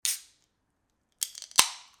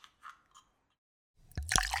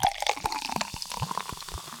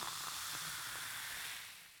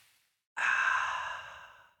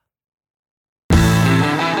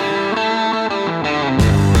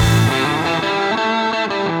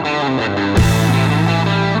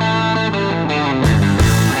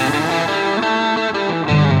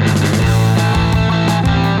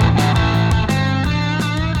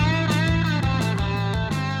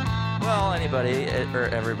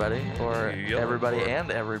everybody, or You yelling everybody for?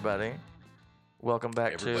 and everybody. Welcome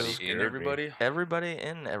back Everybody to in Scared me. everybody? Everybody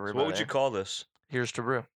in So Everybody. what would you call this? Here's to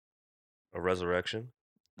brew. A resurrection?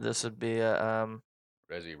 This would be a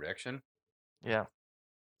Resurrection? yeah,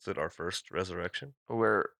 Is it our first resurrection?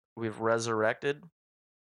 where we've resurrected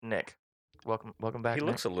Nick. Welcome back. He Nick.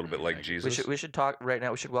 looks a little bit like Thank you. Jesus. We should talk right now.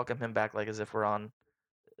 We should welcome him back, like as if we're on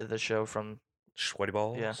the show from. Sweaty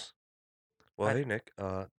balls. Yeah. Well, I- hey Nick,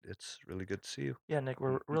 it's really good to see you. Yeah, Nick,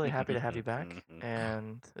 we're really happy to have you back,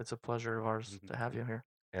 and it's a pleasure of ours to have you here.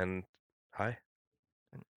 And hi.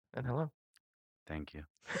 And hello. Thank you.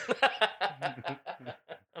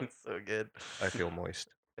 That's so good. I feel moist.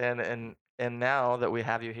 And now that we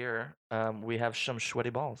have you here, we have some sweaty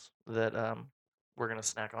balls that we're gonna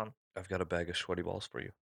snack on. I've got a bag of sweaty balls for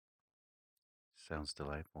you. Sounds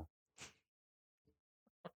delightful.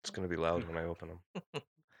 It's gonna be loud when I open them.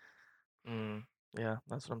 Yeah,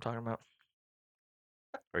 that's what I'm talking about.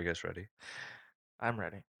 Are you guys ready? I'm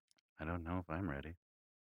ready. I don't know if I'm ready.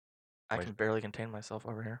 I Wait. can barely contain myself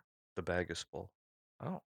over here. The bag is full.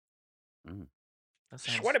 Oh. Mm. That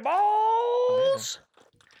sounds Sweaty balls. amazing.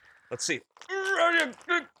 Let's see.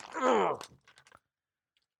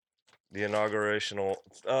 The inaugurational.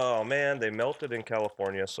 Oh man, they melted in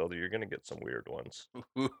California, so you're gonna get some weird ones.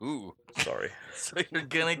 Ooh. Sorry. So you're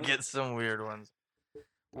gonna get some weird ones.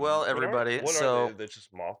 Well, What are- everybody, what so are they? They're just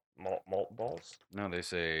malt balls. No, they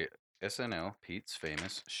say SNL, Pete's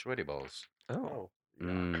famous sweaty balls. oh, yuck.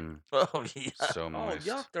 Mm, oh yeah. so Oh moist.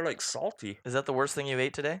 yuck! They're like salty. Is that the worst thing you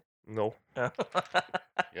ate today? No.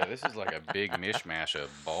 Yeah, this is like a big mishmash of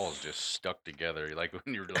balls just stuck together. Like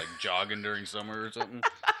when you're like jogging during summer or something.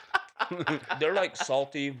 They're like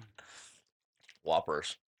salty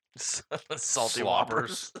Whoppers. Salty Sloppers.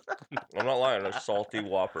 Whoppers. I'm not lying. They're salty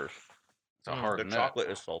Whoppers. It's a hard The nut. chocolate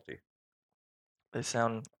is salty. They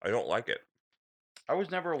sound I don't like it. I was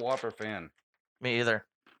never a Whopper fan. me either.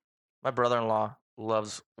 My brother-in-law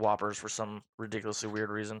loves Whoppers for some ridiculously weird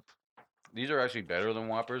reason. These are actually better than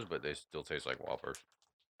Whoppers, but they still taste like Whoppers.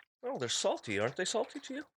 Oh, they're salty. Aren't they salty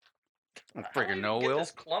to you? I don't freaking know, Will.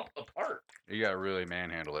 This clump apart. You gotta really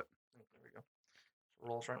manhandle it. There we go.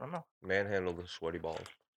 Rolls right in my mouth. Manhandle the sweaty balls.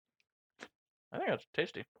 I think it's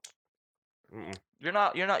tasty. Mm-mm. You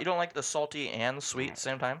don't like the salty and sweet at the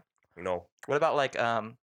same time? No. What about like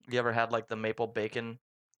you ever had like the maple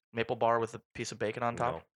bar with a piece of bacon on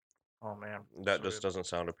top? No. Oh man. That so just good. doesn't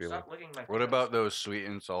sound appealing. Stop licking my What fingers. about those sweet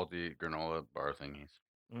and salty granola bar thingies?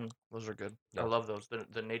 Those are good. I No. love those.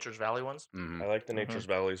 The Nature's Valley ones. Mm-hmm. I like the Nature's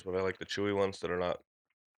Valleys, but I like the chewy ones that are not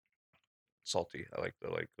salty. I like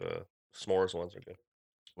the s'mores ones are good.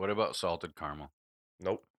 What about salted caramel?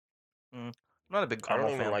 Nope. I'm not a big I caramel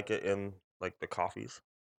don't even fan. like it in like the coffees.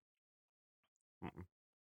 Mm-mm.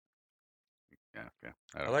 Yeah, okay.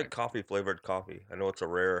 I like coffee flavored coffee. I know it's a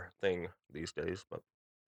rare thing these days, but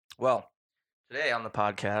Well, today on the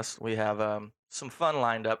podcast we have some fun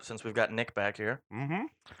lined up since we've got Nick back here,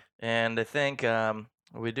 and I think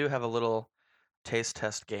we do have a little taste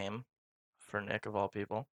test game for Nick of all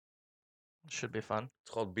people. It should be fun.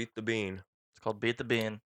 it's called Beat the Bean. It's called Beat the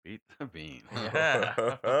Bean. Beat the bean. Yeah.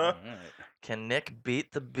 Alright. Can Nick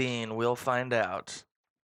beat the bean? We'll find out.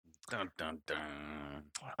 Dun, dun,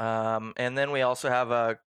 dun. And then we also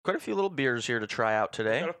have quite a few little beers here to try out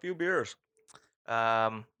today. Got a few beers.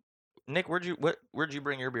 Nick, where'd you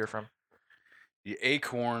bring your beer from? The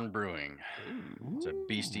Acorn Brewing. It's a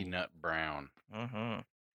Beastie Nut Brown. Mm-hmm.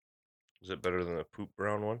 Is it better than the poop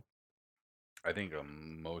brown one? I think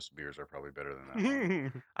most beers are probably better than that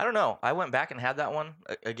one. I don't know. I went back and had that one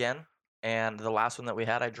again, and the last one that we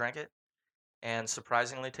had, I drank it, and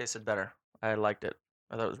surprisingly tasted better. I liked it.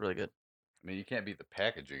 I thought it was really good. I mean, you can't beat the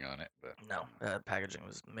packaging on it, but No, packaging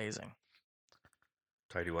was amazing.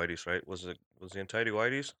 Tidy Whities, right? Was it in Tidy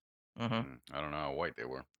Whities? Mm-hmm. I don't know how white they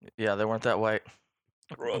were. Yeah, they weren't that white.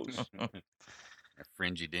 Gross.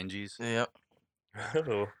 Fringy dingies. Yep.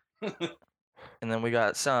 Oh. And then we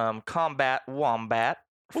got some Combat Wombat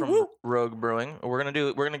from Woo-woo. Rogue Brewing. We're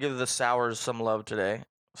gonna give the sours some love today.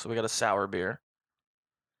 So we got a sour beer.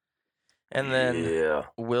 And then yeah.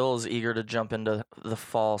 Will's eager to jump into the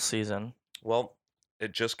fall season. Well,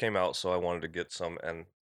 it just came out, so I wanted to get some, and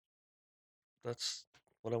that's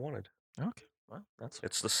what I wanted. Okay. Well, that's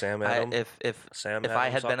It's the Sam I, Adams. if Sam if I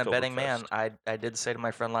had Adams been a betting man, Oktoberfest. I did say to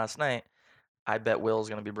my friend last night, I bet Will's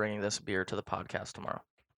going to be bringing this beer to the podcast tomorrow.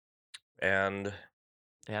 And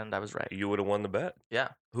And I was right. you would have won the bet. Yeah.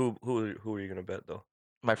 Who are you gonna bet though?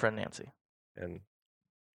 My friend Nancy. And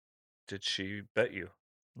did she bet you?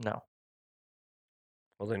 No.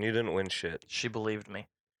 Well, then you didn't win shit. She believed me.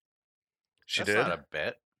 She That's did. not a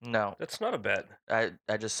bet. No. That's not a bet. I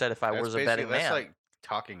just said if I That's was a basically- betting that's man. like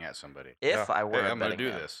talking at somebody. If Yeah. I were Hey, a I'm gonna betting do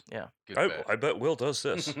man. this. Yeah, Good bet. I bet Will does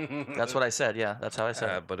this. that's what I said. Yeah, that's how I said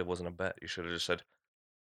it. But it wasn't a bet. You should have just said,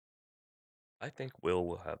 I think Will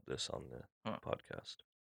will have this on the podcast.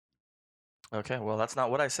 Okay, well, that's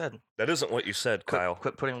not what I said. That isn't what you said, Kyle.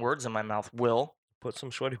 Quit putting words in my mouth, Will. Put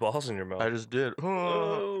some sweaty balls in your mouth. I just did.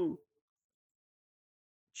 Oh.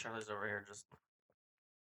 Charlie's over here just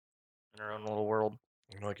in her own little world.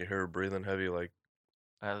 You know, I can hear her breathing heavy, like,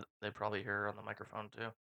 They probably hear her on the microphone too.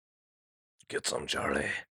 get some,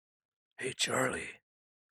 Charlie. Hey, Charlie.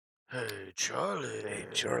 Hey, Charlie. Hey,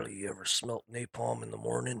 Charlie, you ever smelt napalm in the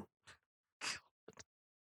morning?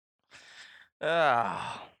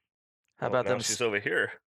 Ah. How about now them? She's over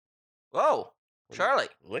here. Whoa, Charlie.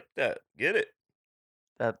 Lick that. Get it.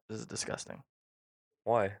 That is disgusting.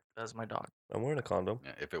 Why? That's my dog. I'm wearing a condom.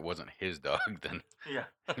 Yeah, if it wasn't his dog, then Yeah.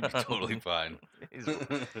 he'd be totally fine.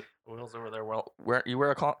 Will's over there. Well, you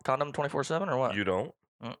wear a condom 24/7 or what? You don't?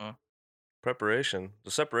 Mm-mm. Preparation.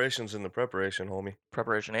 The separation's in the preparation, homie.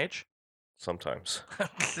 Preparation H. Sometimes.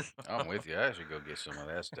 I'm with you. I should go get some of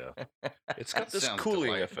that stuff. It's got this Sounds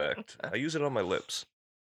cooling delightful. effect. I use it on my lips.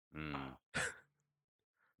 Mm.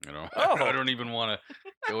 You know, Oh. I don't even want to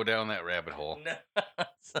go down that rabbit hole. No.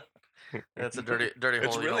 That's a dirty hole.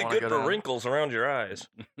 It's you really don't wanna good go for down. wrinkles around your eyes.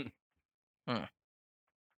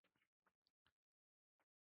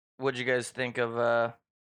 What'd you guys think of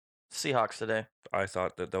Seahawks today? I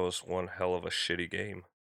thought that was one hell of a shitty game,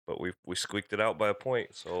 but we squeaked it out by a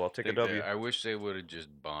point, so I'll take a Think W. that- I wish they would have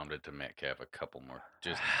just bombed it to Metcalf a couple more.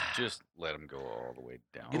 Just let him go all the way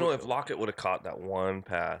down. You know, if Lockett would have caught that one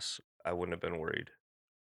pass, I wouldn't have been worried.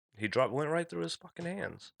 He went right through his fucking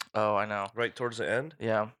hands. Oh, I know. Right towards the end,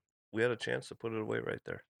 Yeah. we had a chance to put it away right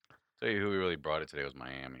there. Tell you who really brought it today was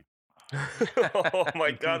Miami. Oh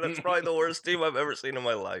my god, that's probably the worst team I've ever seen in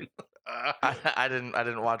my life. I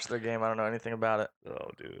didn't watch their game. I don't know anything about it.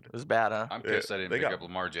 Oh, dude. It was bad, huh? I'm pissed I didn't they pick got- up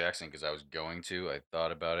Lamar Jackson because I was going to. I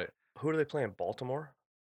thought about it. Who are they playing? Baltimore?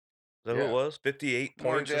 Is that who Yeah. it was? 58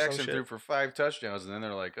 Lamar points or Jackson some threw shit? for 5 touchdowns, and then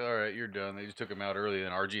they're like, all right, you're done. They just took him out early,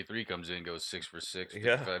 and RG3 comes in, goes 6 for 6,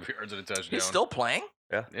 Yeah. 55 yards and a touchdown. He's still playing?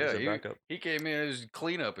 Yeah, Yeah, he's a backup. he came in as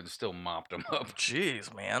cleanup and still mopped him up.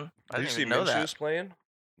 Jeez, man. I Did you didn't see even know Minshew's that. playing?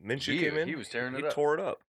 Minshew He- came in? he was tearing it He up. tore it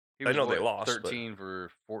up. He I was, know they what, lost, but- 13 for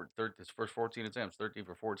his first 14 attempts, 13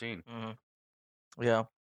 for 14. Mm-hmm. Yeah.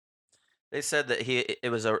 They said that it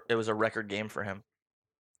was a record game for him.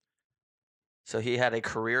 So he had a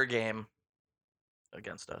career game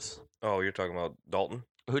against us. Oh, you're talking about Dalton?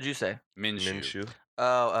 Who'd you say? Minshew.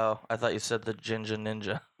 Oh, I thought you said the Jinja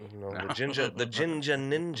Ninja. No, No. the Jinja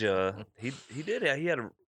Ninja. He did. He had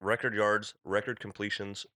record yards, record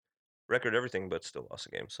completions, record everything, but still lost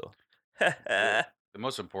the game. So, The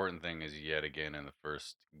most important thing is yet again in the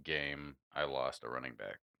first game, I lost a running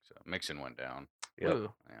back. So Mixon went down. yep.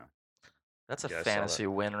 Ooh, Yeah. that's a Yeah, I saw that. fantasy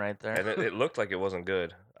win right there. And it looked like it wasn't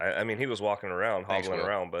good. I mean, he was walking around, Thanks, hobbling Will.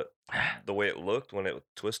 around, but the way it looked when it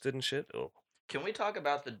twisted and shit. Oh, Can we talk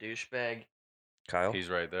about the douchebag? Kyle. He's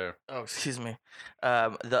right there. Oh, excuse me.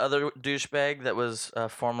 The other douchebag that was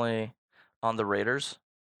formerly on the Raiders.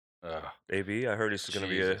 Ugh, AB. I heard he's going to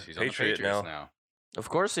be a Jesus, he's on the Patriot Patriots now. Of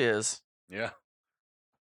course he is. Yeah.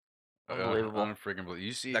 Unbelievable. Unfreaking believable.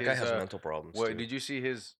 You see That guy his, has mental problems. What too. did you see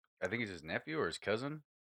his? I think it's his nephew or his cousin,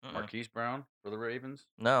 Mm-mm. Marquise Brown for the Ravens.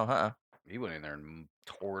 No, He went in there and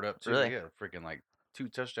tore it up too. Really? He had freaking like 2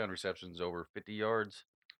 touchdown receptions over 50 yards.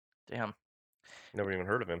 Damn. Never even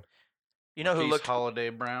heard of him. You know who Marquise looked? Holiday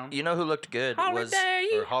Brown You know who looked good was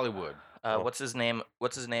or Hollywood. Oh. what's his name?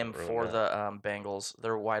 What's his name really for know. the Bengals?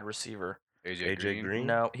 Their wide receiver. AJ AJ Green?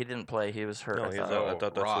 No, he didn't play. He was hurt. No, I he thought. was out. I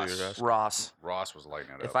thought that's what you Ross. were asking. Ross. Ross was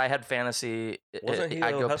lighting it up. If I had fantasy, Wasn't he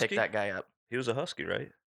I'd a go Husky? pick that guy up. He was a Husky,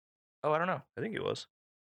 right? Oh, I don't know. I think he was.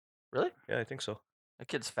 Really? Yeah, I think so. That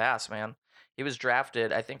kid's fast, man. He was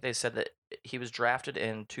drafted. I think they said that he was drafted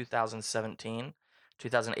in 2017.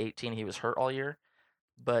 2018, he was hurt all year.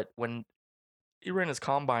 But when he ran his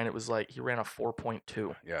combine, it was like he ran a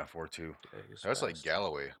 4.2. Yeah, 4-2. Yeah, he was That's like fast.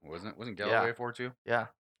 Galloway, wasn't it? Wasn't Yeah. Galloway 4-2? Yeah, it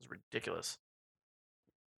was ridiculous.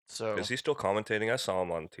 So Is he still commentating? I saw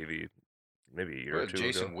him on TV maybe a year or two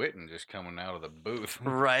Jason ago. Witten just coming out of the booth.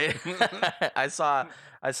 right. I saw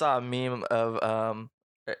a meme of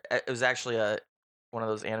it was actually one of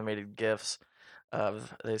those animated gifs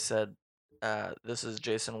of they said this is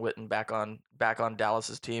Jason Witten back on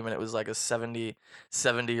Dallas's team, and it was like a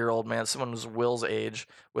 70-year-old man, someone who's Will's age,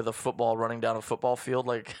 with a football running down a football field.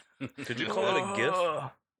 Like, Could you call it a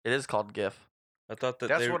GIF? It is called GIF. I thought that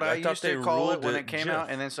That's what I thought used they to call it ruled when it came out,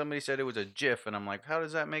 GIF. and then somebody said it was a GIF, and I'm like, how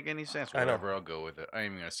does that make any sense? I know. Whatever, I'll go with it. I ain't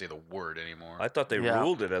even gonna say the word anymore. I thought they Yeah.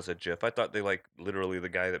 ruled it as a GIF. I thought they like literally the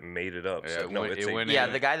guy that made it up Yeah, said no, it's a went Yeah,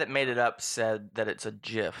 in- the guy that made it up said that it's a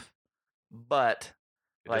GIF, but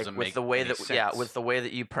It like doesn't with make the way any that sense. with the way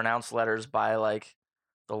that you pronounce letters by like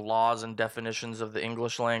the laws and definitions of the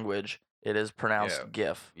English language, it is pronounced Yeah.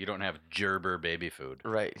 GIF. You don't have Gerber baby food.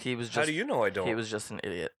 Right? He was just. How do you know I don't? He was just an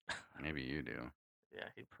idiot. Maybe you do. Yeah,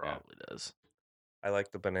 he probably does. I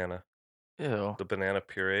like the banana. Ew, The banana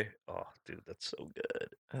puree. Oh, dude, that's so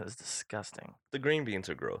good. that is disgusting. The green beans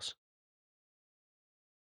are gross.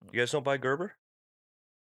 You guys don't buy Gerber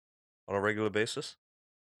on a regular basis?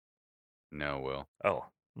 No, Will. Oh,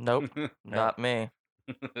 Nope, not me.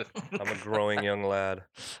 I'm a growing young lad.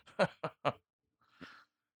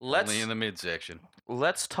 Let's Only in the midsection.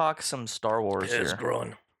 let's talk some Star Wars It's here.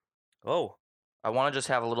 growing. Oh, I want to just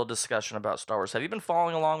have a little discussion about Star Wars. Have you been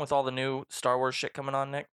following along with all the new Star Wars shit coming on,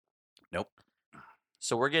 Nick? Nope.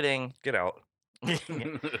 So we're getting. get out.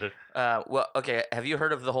 Well, okay. Have you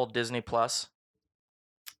heard of the whole Disney Plus?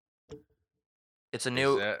 It's a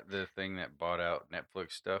new. Is that the thing that bought out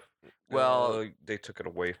Netflix stuff? Well, They took it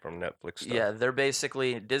away from Netflix stuff. yeah, they're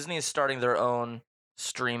basically Disney is starting their own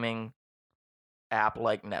streaming app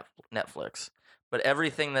like Netflix, but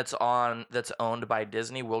everything that's owned by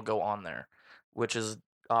Disney will go on there, which is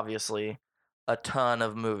obviously a ton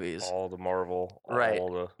of movies. All the Marvel, Right.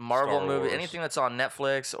 all the Marvel Star movie, Wars. anything that's on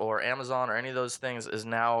Netflix or Amazon or any of those things is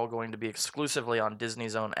now going to be exclusively on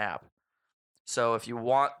Disney's own app. So if you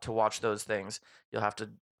want to watch those things, you'll have to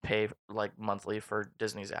pay like monthly for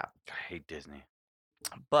Disney's app. I hate Disney.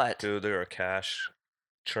 But Dude, they're a cash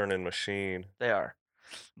churning machine. they are.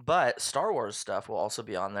 But Star Wars stuff will also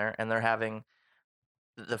be on there, and they're having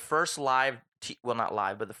the first well, not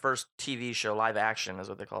live, but the first TV show, live action is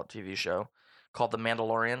what they call it, TV show, called The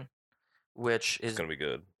Mandalorian, which It's is gonna be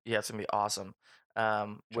good. yeah, it's gonna be awesome.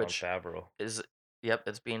 Jon Which Favreau. is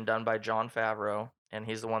it's being done by Jon Favreau, and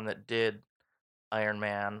he's the one that did Iron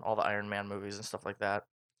Man, all the Iron Man movies and stuff like that.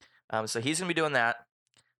 So he's gonna be doing that.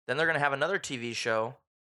 Then they're gonna have another TV show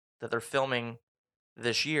that they're filming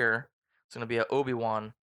this year. It's gonna be a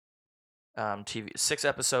Obi-Wan TV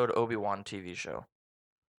 6-episode Obi-Wan TV show.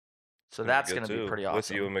 So that's good gonna be too, pretty with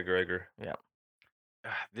awesome. Ewan McGregor.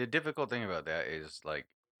 The difficult thing about that is like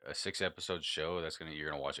a 6-episode show. You're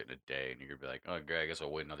gonna watch it in a day, and you're gonna be like, oh, great, I guess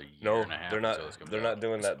I'll wait another year No, and a half. they're until this comes not. They're out. not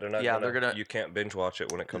doing that. They're not. Yeah, they're gonna- You can't binge watch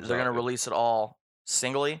it when it comes out. They're gonna release it all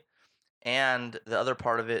singly, and the other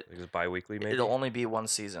part of it, It's bi-weekly, maybe. it'll only be one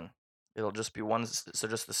season. It'll just be one, so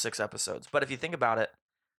just the 6 episodes. But if you think about it,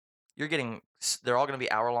 they're all gonna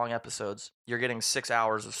be hour-long episodes. You're getting 6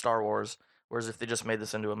 hours of Star Wars, whereas if they just made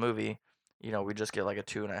this into a movie, we just get like a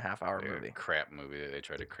 2.5-hour Like a movie. crap movie that they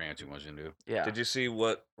try to cram too much into. Yeah, Did you see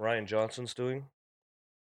what Ryan Johnson's doing?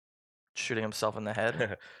 shooting himself in the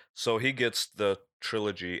head. So he gets the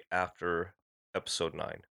trilogy after episode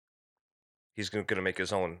 9. He's gonna make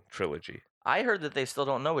his own trilogy. I heard that they still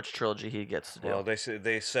don't know which trilogy he gets to do. Well, they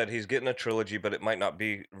said he's getting a trilogy, but it might not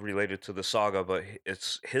be related to the saga. But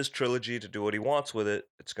it's his trilogy to do what he wants with it.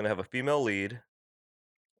 It's gonna have a female lead,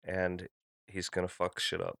 and he's gonna fuck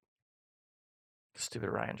shit up. Stupid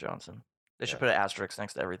Ryan Johnson. They should Yeah. put an asterisk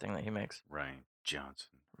next to everything that he makes. Ryan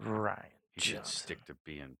Johnson. Ryan He should Johnson. stick to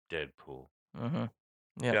being Deadpool. Mm-hmm.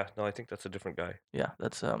 Yeah. Yeah, no, I think that's a different guy. Yeah,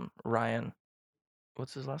 that's Ryan.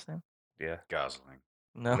 What's his last name? Yeah, Gosling.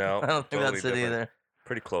 No, No, I don't think totally that's it different. either.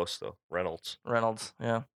 pretty close though. Reynolds. Reynolds.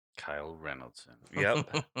 Yeah. Kyle Reynoldson.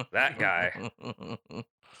 Yep, that guy. I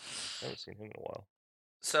haven't seen him in a while.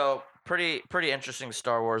 So pretty interesting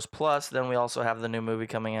Star Wars. Plus, then we also have the new movie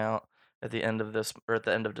coming out at the end of at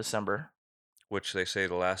the end of December. Which they say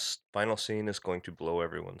the final scene is going to blow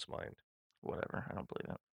everyone's mind. Whatever. I don't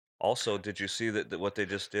believe it. Also, did you see that what they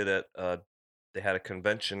just did at? They had a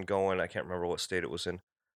convention going. I can't remember what state it was in,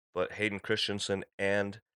 but Hayden Christensen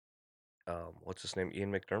and what's his name,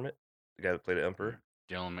 Ian McDermott, the guy that played the Emperor.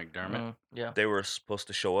 Dylan McDermott. Yeah. They were supposed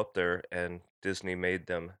to show up there, and Disney made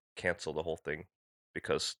them cancel the whole thing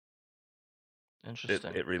because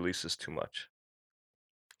Interesting. it releases too much.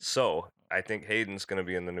 So I think Hayden's going to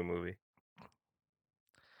be in the new movie.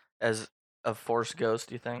 As a Force ghost,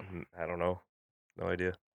 do you think? I don't know. No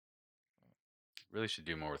idea. Really should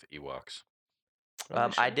do more with Ewoks.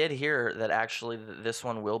 I did hear that actually this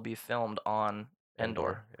one will be filmed on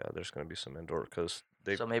Endor. Yeah, there's going to be some Endor because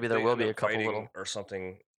So maybe there will be end a up couple fighting little. or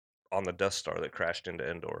something on the Death Star that crashed into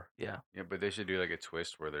Endor. Yeah. Yeah, but they should do like a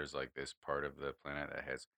twist where there's like this part of the planet that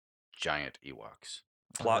has giant Ewoks.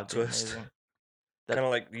 Plot that'd be twist. amazing. That- Kind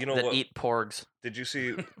of like, you know that what? eat porgs. Did you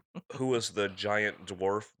see who was the giant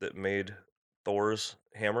dwarf that made Thor's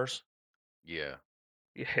hammers? Yeah.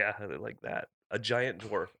 Yeah, they're like that. A giant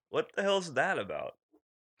dwarf. What the hell's that about?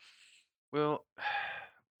 Well,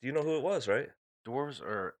 Do you know who it was, right? dwarves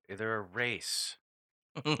they're a race.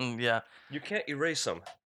 Yeah. You can't erase them.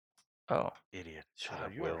 Oh. Idiot. Shut God,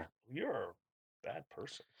 up, Will. You're a bad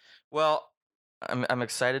person. Well, I'm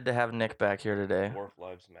excited to have Nick back here today. Dwarf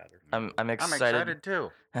lives matter. I'm excited.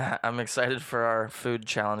 too. I'm excited for our food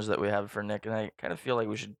challenge that we have for Nick, and I kind of feel like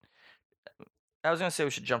we should. I was gonna say we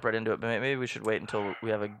should jump right into it, but maybe we should wait until we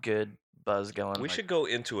have a good buzz going. We should go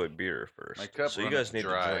into a beer first. My cup so you runneth guys need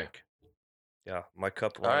dry. to drink. Yeah, my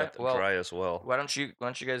cup All right, runneth well, dry as well. Why don't you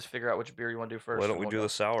guys figure out which beer you want to do first? Why don't and we we'll do go. the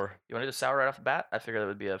sour? You want to do the sour right off the bat? I figured that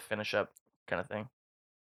would be a finish up kind of thing.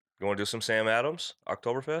 You want to do some Sam Adams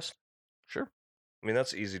Oktoberfest? Sure. I mean,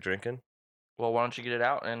 that's easy drinking. Well, why don't you get it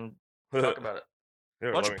out and talk about it?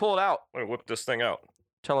 Here, Why don't you pull it out? Let me whip this thing out.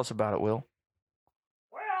 Tell us about it, Will.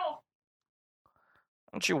 Well,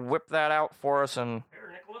 Why don't you whip that out for us and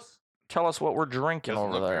here, Nicholas. tell us what we're drinking Doesn't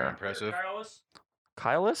over look very there? impressive. Carlos.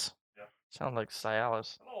 Kylus? Yeah. Sounds like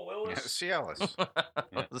Cialis. Hello, Yeah, Willis.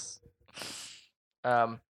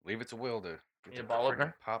 Cialis. Leave it to Will to Need get a the ball friggin'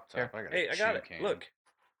 opener? pop Here. top. I got Hey, a I got chew it. can. Look,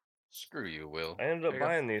 Screw you, Will. I ended up There you go.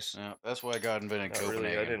 buying these. Yeah, that's why God invented Not Copenhagen.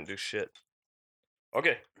 really. I didn't do shit.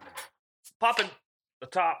 Okay. Popping the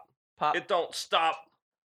top. Pop. It don't stop.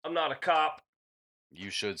 I'm not a cop. You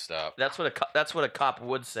should stop. That's what a cop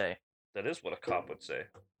would say. That is what a cop would say.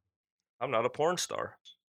 I'm not a porn star.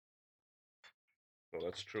 No,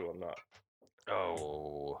 that's true. I'm not.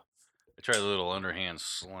 Oh. I tried a little underhand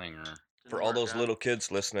slinger. For all those little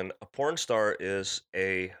kids listening, a porn star is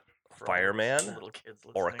a fireman little kids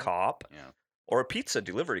or a listening. cop Yeah. or a pizza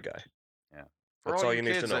delivery guy. Yeah. That's all you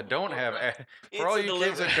need to kids know. that don't have for all you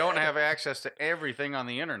kids that don't have access to everything on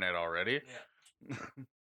the internet already. Yeah.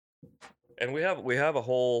 And we have a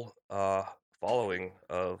whole following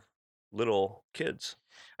of little kids.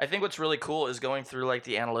 I think what's really cool is going through like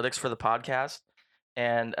the analytics for the podcast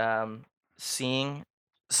and seeing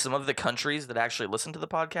some of the countries that actually listen to the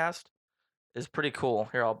podcast is pretty cool.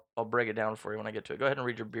 Here, I'll break it down for you when I get to it. Go ahead and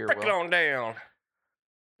read your beer, Break it Will. on down.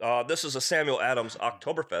 This is a Samuel Adams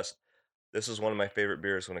Oktoberfest. This is one of my favorite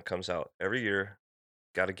beers when it comes out every year.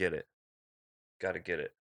 Gotta get it. Gotta get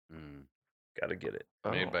it. Mm. Gotta get it.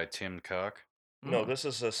 Made Oh. by Tim Cock, No, this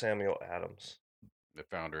is a Samuel Adams. the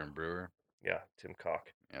founder and brewer. Yeah, Tim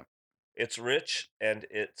Cock. Yep. It's rich and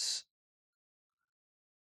it's,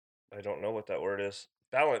 I don't know what that word is.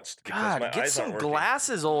 Balanced. Because God, my get eyes aren't some working.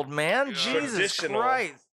 glasses, old man. Yeah. Jesus Traditional.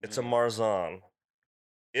 Christ. It's a Marzan.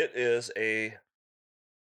 It is a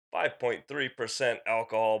 5.3%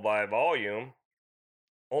 alcohol by volume.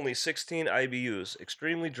 Only 16 IBUs.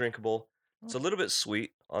 Extremely drinkable. It's a little bit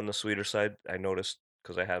sweet on the sweeter side. I noticed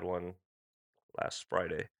because I had one last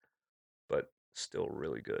Friday, but still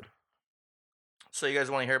really good. So you guys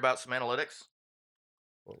want to hear about some analytics?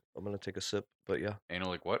 Well, I'm gonna take a sip, but yeah. Anal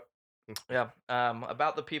like what? Yeah.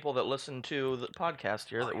 About the people that listen to the podcast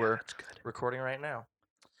here that we're that's good. recording right now.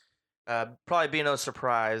 Probably be no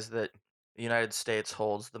surprise that the United States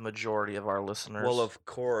holds the majority of our listeners. Well, of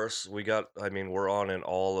course, we're on in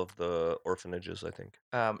all of the orphanages, I think.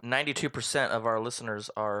 92% of our listeners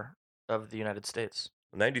are of the United States.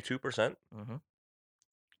 92%? Mm-hmm.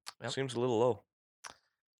 Yep. Seems a little low.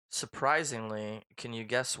 Surprisingly, can you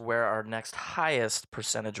guess where our next highest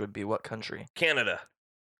percentage would be? What country? Canada.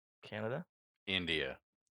 Canada? India.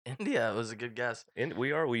 India was a good guess.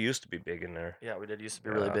 We used to be big in there. Yeah, we did used to be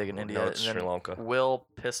really big in now India. it's and Sri then Lanka. Will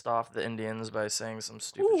pissed off the Indians by saying some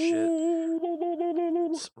stupid shit.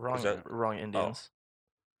 It's wrong Indians.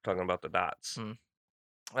 Talking about the dots.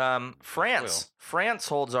 France. France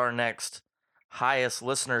holds our next highest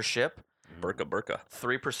listenership. Burka.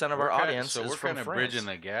 3% of our audience so is we're from kind of France. bridging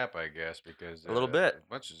the gap, I guess, because A little bit. As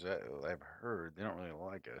much as I've heard, they don't really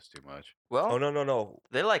like us too much. Well, Oh no.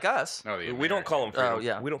 they like us. No, We don't call them freedom. Oh,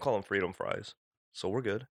 yeah. We don't call them freedom fries. So we're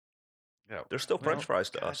good. Yeah, They're still French fries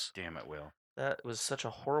to God us. Damn it, Will. That was such a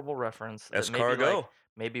horrible reference. that Escargot.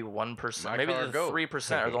 Maybe 1%. My maybe car the go.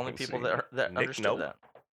 3% are the only people that Nick, understood nope.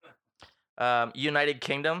 that. United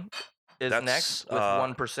Kingdom is That's, next with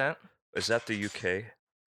 1%. Is that the UK?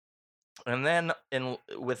 And then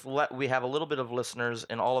we have a little bit of listeners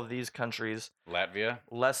in all of these countries. Latvia.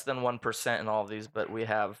 Less than 1% in all of these, but we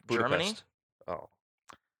have Germany, Budapest. Oh.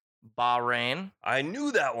 Bahrain, I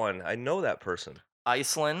knew that one. I know that person.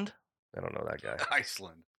 Iceland, I don't know that guy.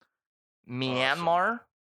 Iceland. Myanmar.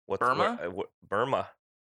 Burma? Burma.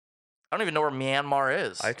 I don't even know where Myanmar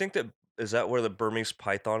is. I think is that where the Burmese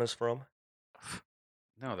python is from?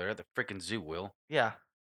 No, they're at the freaking zoo, Will. Yeah.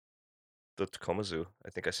 The Tacoma Zoo. I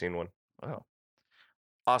think I seen one. Oh.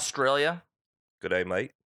 Australia. Good day,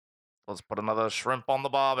 mate. Let's put another shrimp on the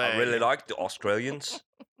barbie. I really like the Australians.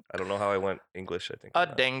 I don't know how I went English, I think. A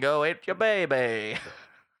dingo ate your baby.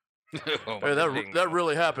 Oh Hey, my that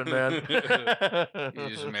really happened, man. You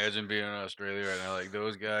just imagine being in Australia right now. Like,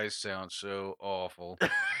 those guys sound so awful.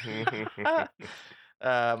 I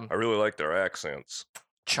really like their accents.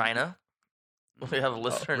 China. We have a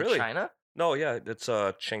listener really? in China. No, yeah, it's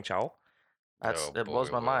Cheng Chao. It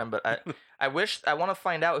blows my mind, but I want to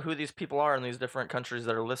find out who these people are in these different countries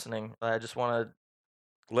that are listening. I just want to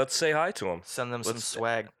Let's say hi to them. send them some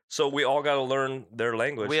swag. So we all got to learn their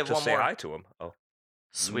language We have to one say more. hi to them. Oh.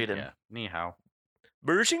 Sweden. Yeah. Ni hao.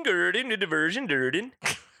 Version Gurdon to diversion Durden.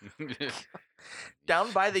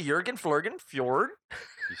 Down by the Jürgen Flurgen Fjord.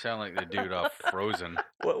 You sound like the dude off Frozen.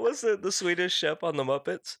 What was the Swedish chef on the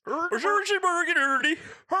Muppets? I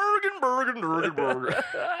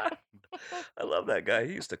love that guy.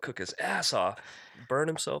 He used to cook his ass off, burn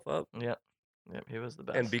himself up. Yep, he was the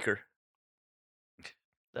best. And Beaker.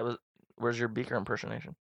 Where's your Beaker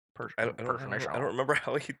impersonation? I don't remember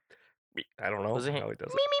how he. I don't know Was he? how he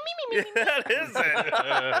does Me, it. That is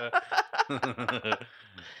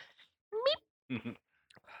it.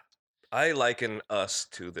 I liken us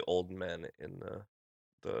to the old men in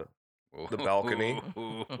the balcony.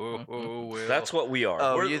 That's what we are.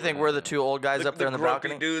 Oh, you think we're the two old guys up there in the grumpy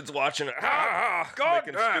balcony? dudes watching it. God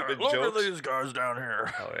making damn, stupid look jokes. at these guys down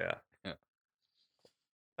here. Oh yeah.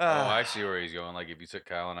 Oh, I see where he's going. Like, if you took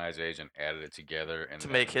Kyle and I's age and added it together and To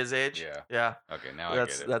then- make his age. Yeah. Yeah. Okay, now I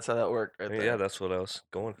get it. That's how that worked. Right there. Yeah, that's what I was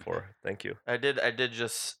going for. Thank you. I did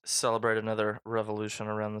just celebrate another revolution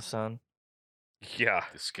around the sun. Yeah.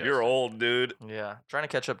 Disgusting. You're old, dude. Yeah, trying to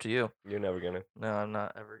catch up to you. You're never gonna. No, I'm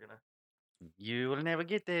not ever gonna. You will never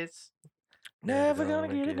get this. Never gonna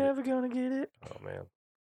get it. Never gonna get it. Oh man,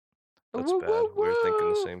 that's Woo, bad. woo, We were thinking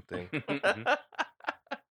the woo. same thing.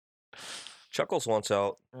 Chuckles wants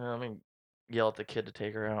out. Let me yell at the kid to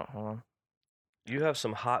take her out. Hold on. You have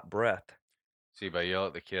some hot breath. See, by yell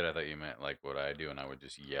at the kid, I thought you meant like what I do, and I would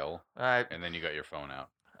just yell, I and then you got your phone out.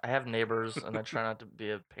 have neighbors, and I try not to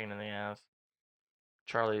be a pain in the ass.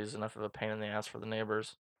 Charlie's enough of a pain in the ass for the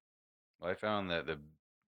neighbors. Well, I found that the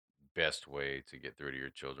best way to get through to your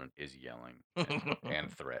children is yelling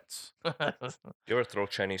and threats. You ever throw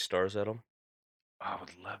Chinese stars at them? I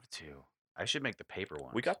would love to. I should make the paper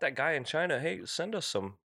ones. We got that guy in China. Hey, send us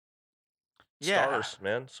some Yeah. stars,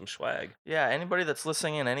 man. Some swag. Yeah, anybody that's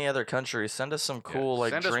listening in any other country, send us some cool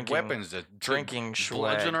like Send drinking us weapons to drinking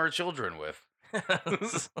bludgeon swag. our children with.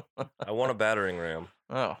 I want a battering ram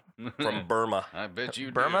Oh, from Burma. I bet you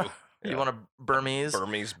Burma? do. You Yeah. want a Burmese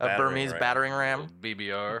Burmese a battering Burmese ram. battering ram?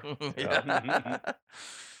 BBR. Yeah.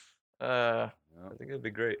 I think it'd be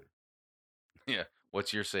great.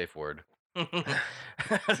 What's your safe word?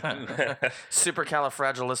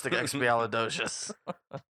 Supercalifragilisticexpialidocious.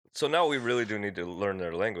 So now we really do need to learn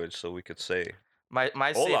their language so we could say. My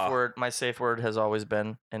Hola. safe word has always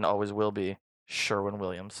been and always will be Sherwin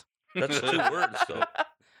Williams. That's 2 words, though. I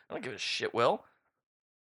don't give a shit, Will.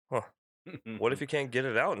 What if you can't get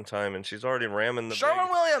it out in time and she's already ramming the Sherwin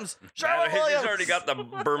big... Williams. Sherwin Williams. She's already got the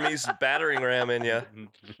Burmese battering ram in you.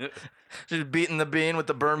 She's beating the bean with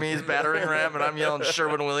the Burmese battering ram, and I'm yelling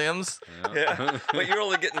Sherwin Williams. Yeah, but you're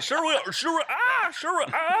only getting Sherwin.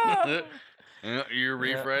 Yeah, your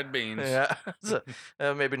refried beans. Yeah, so,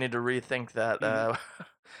 maybe need to rethink that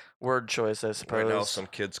word choice. I suppose. Right now, some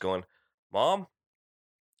kid's going, Mom,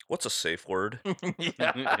 what's a safe word?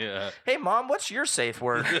 Yeah. Yeah. Hey, Mom, what's your safe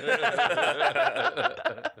word?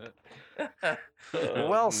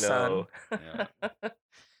 Well, son.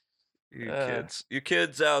 Yeah. You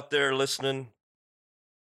kids out there listening,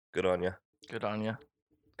 good on you. Good on you.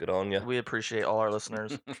 Good on you. We appreciate all our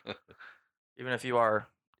listeners, even if you are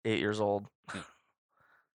 8 years old.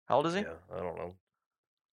 How old is he? Yeah, I don't know.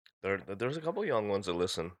 There's a couple young ones that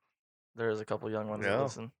listen. There's a couple young ones that Yeah.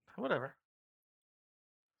 listen. Whatever.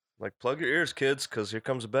 Like, plug your ears, kids, because here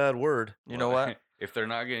comes a bad word. You know what? If they're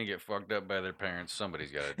not going to get fucked up by their parents,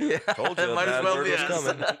 somebody's got to do Yeah, it. Told you it a might as bad well word be was us.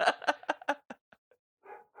 coming.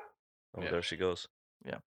 Oh, Yeah. there she goes.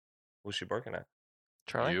 Yeah. Who's she barking at?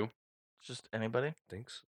 Charlie? You? Just anybody?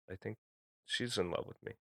 I think she's in love with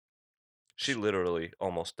me. She literally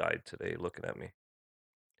almost died today looking at me.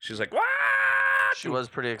 She's like, what? She was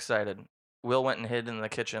pretty excited. Will went and hid in the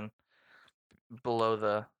kitchen below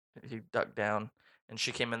the. He ducked down, and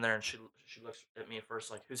she came in there and she looks at me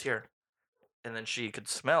first like, "Who's here?" And then she could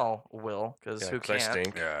smell Will because who 'cause I can't?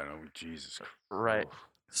 stink. Yeah, I know. Jesus. Right. Oof.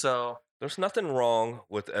 So, There's nothing wrong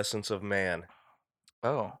with the essence of man.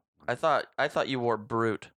 oh, I thought you wore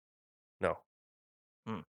Brute. No.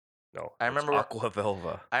 Hmm. No. I it's remember Aqua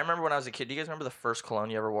Velva. I remember when I was a kid. Do you guys remember the first cologne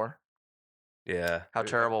you ever wore? Yeah. How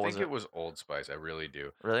terrible I was think it? it was Old Spice. I really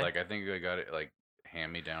do. Really? Like I think I got it like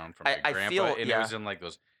hand me down from I- my I grandpa, feel- and yeah. it was in like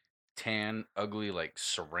those tan, ugly, like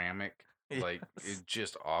ceramic, like Yes. it's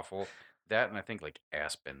just awful. That and I think like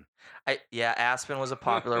Aspen. Aspen was a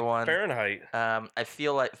popular one. Fahrenheit. I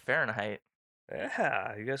feel like Fahrenheit.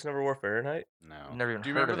 Yeah. You guys never wore Fahrenheit? No. Never even Do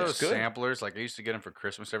you heard remember of it. those It's good. samplers? Like I used to get them for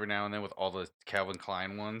Christmas every now and then with all the Calvin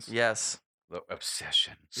Klein ones. Yes. The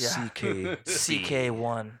Obsession. Yeah. CK.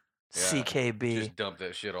 CK1. Yeah. CKB. Just dump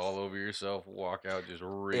that shit all over yourself. Walk out just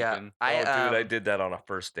reeking. Yeah. Dude, I did that on a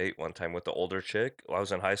first date one time with the older chick. I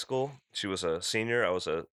was in high school. She was a senior. I was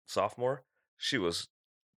a sophomore. She was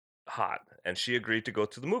hot, and she agreed to go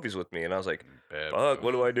to the movies with me. And I was like, Bad fuck,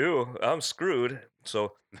 what move. do I do? I'm screwed.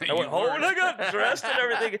 So I You went home and I weren't. got dressed and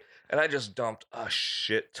everything. And I just dumped a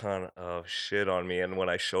shit ton of shit on me. And when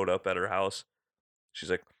I showed up at her house, she's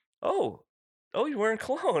like, oh, you're wearing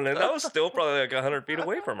cologne. And I was still probably like 100 feet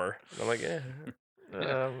away from her. And I'm like, yeah.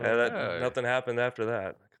 Yeah. Nothing happened after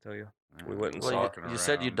that, I can tell you. We went and Well, saw Walking you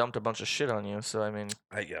said you around. dumped a bunch of shit on you, so I mean.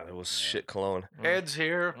 Yeah, it was shit cologne. Ed's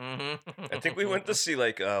here. I think we went to see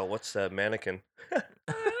like what's that mannequin?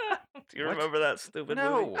 Do you What? remember that stupid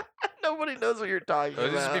movie? No. Nobody knows what you're talking Oh,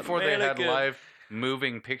 this is about. before they had Mannequin. live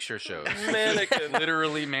moving picture shows. Mannequin.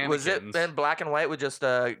 Literally mannequins. Was it in black and white with just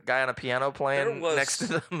a guy on a piano playing next to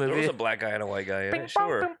the movie? There was a black guy and a white guy in Bing, it, bong,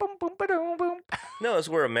 sure. boom, boom, boom, ba-dum, boom. No, it's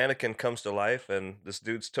where a mannequin comes to life and this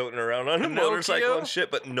dude's toting around on a Pinocchio? motorcycle and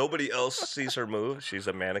shit, but nobody else sees her move. She's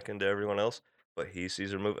a mannequin to everyone else, but he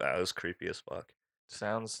sees her move. That was creepy as fuck.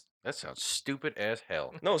 Sounds. That sounds stupid as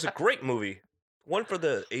hell. No, it's a great movie. One for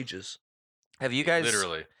the ages. Have you guys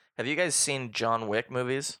Literally. Have you guys seen John Wick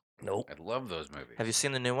movies? Nope. I love those movies. Have you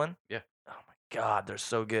seen the new one? Yeah. Oh my god, they're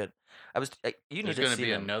so good. You need There's to going to see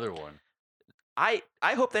be them. another one. I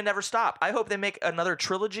hope they never stop. I hope they make another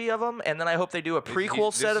trilogy of them, and then I hope they do a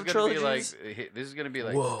prequel set of trilogies. This is going to be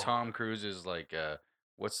like Whoa. Tom Cruise's like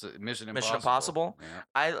what's the Mission Impossible? Mission Impossible? Yeah.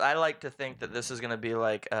 I like to think that this is going to be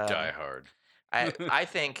like Die Hard.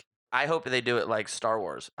 I hope they do it like Star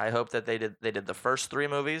Wars. I hope that they did the first 3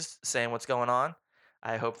 movies saying what's going on.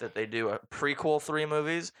 I hope that they do a prequel 3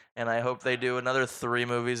 movies, and I hope they do another 3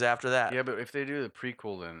 movies after that. Yeah, but if they do the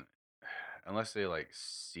prequel, then unless they like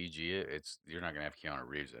CG it, you're not gonna have Keanu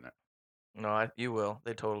Reeves in it. No, you will.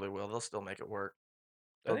 They totally will. They'll still make it work.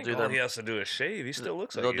 I They'll think do all their he has to do is shave. He still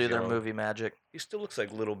looks like they'll he's do their young. movie magic. He still looks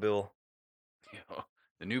like Little Bill.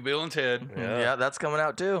 The new Bill and Ted. Yeah. Yeah, that's coming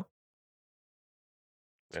out too.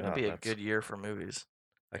 It's Yeah, gonna be a that's- good year for movies.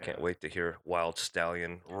 I can't wait to hear Wild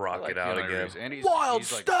Stallion rock I like it out Keanu again. Reeves, and Wild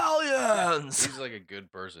he's like, Stallions. he's like a good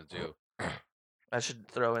person too. I should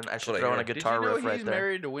throw in. I should what I throw in a hear. guitar Did you know riff right he's there.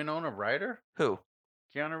 married to Winona Ryder? Who?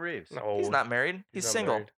 Keanu Reeves. No, He's not married. He's not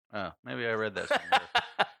single. married. Oh, maybe I read that somewhere.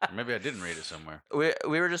 Or maybe I didn't read it somewhere.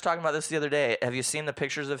 We were just talking about this the other day. Have you seen the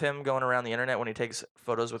pictures of him going around the internet when he takes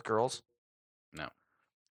photos with girls? No.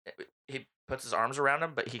 He puts his arms around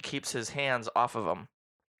them, but he keeps his hands off of them.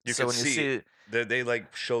 You so can when you see see, They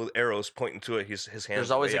like show arrows pointing to it. His hands. there's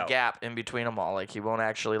are always way a out. gap in between them all. Like he won't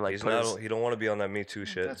actually like He's put not. his. He don't want to be on that Me Too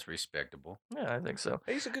shit. That's respectable. Yeah, I think so.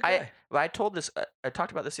 Hey, he's a good I guy. but I told this. I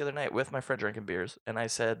talked about this the other night with my friend drinking beers, and I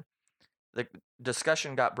said the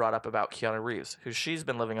discussion got brought up about Keanu Reeves, who she's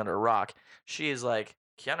been living under a rock. She is like,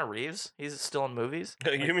 Keanu Reeves? He's still in movies?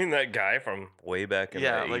 You mean that guy from way back in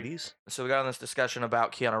Yeah, the like- 80s? So we got on this discussion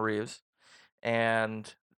about Keanu Reeves,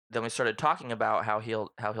 and then we started talking about how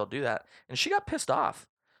he'll do that, and she got pissed off.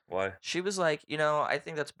 Why? She was like, I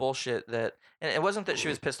think that's bullshit. That, and it wasn't that she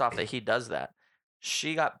was pissed off that he does that.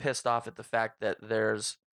 She got pissed off at the fact that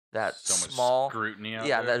there's that So much small scrutiny out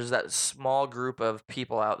yeah, there. there's that small group of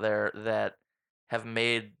people out there that have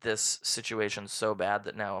made this situation so bad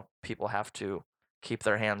that now people have to keep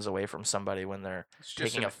their hands away from somebody when they're It's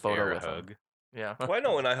just taking an a photo air with him. hug. yeah. Well, I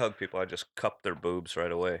know when I hug people, I just cup their boobs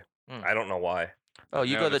right away. Mm. I don't know why. Oh,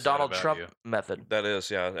 you go the noticed that Donald about Trump you. method. That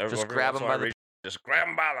is, yeah. Every grab once in 'em a while by I the- just grab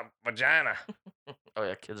them by the vagina. Oh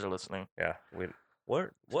yeah, kids are listening. Yeah.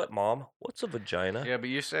 What, Mom? What's a vagina? Yeah, but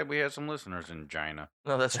you said we had some listeners in China.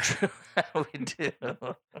 No, that's true. we do.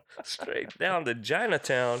 Straight down to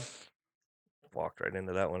Chinatown. Walked right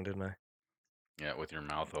into that one, didn't I? Yeah, with your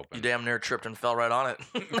mouth You open. damn near tripped and fell right on it.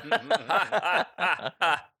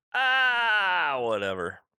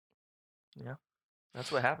 Whatever. That's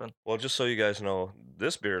what happened. Well, just so you guys know,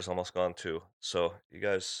 this beer is almost gone too. So you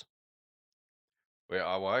guys, Wait,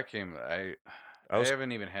 well, I I was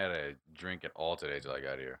haven't even had a drink at all today till I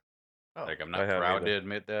got here. Oh, Like, I'm I not haven't proud either. to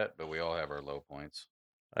admit that, but we all have our low points.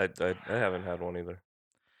 I haven't had one either.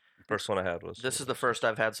 First one I had was This is the first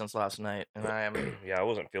I've had since last night, and I am yeah, I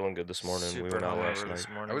wasn't feeling good this morning. We super went out last hungover night. this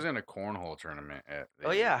morning. I was in a cornhole tournament at.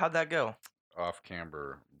 Oh yeah, how'd that go? Off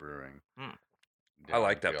Camber Brewing. I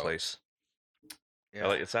like down that Gal- place.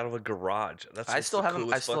 Yeah, It's out of a garage. That's I what's still the haven't. I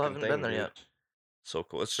coolest still fucking haven't thing, been there dude. yet. So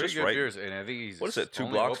cool. It's pretty just good right. beers, and I think he's What is it? 2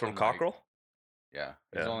 only blocks from open, like- Cockerel? yeah,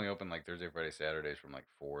 he's Yeah. only open like Thursday, Friday, Saturdays from like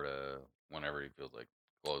 4 to whenever he feels like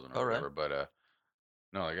closing or Oh, right. whatever. But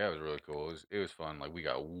no, the guy was really cool. It was fun. Like we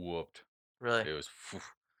got whooped. Really? It was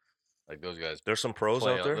like those guys. There's some pros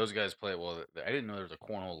play, out there. Those guys play well. I didn't know there was a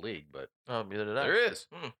cornhole league, but Oh, neither did I. there is.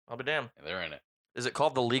 I'll be damned. And they're in it. Is it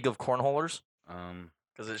called the League of Cornholers?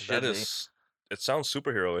 Because it should That be. is. It sounds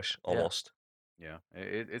superhero-ish almost. Yeah,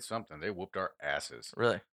 it's something. They whooped our asses.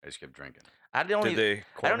 Really? I just kept drinking. I don't Did even. they?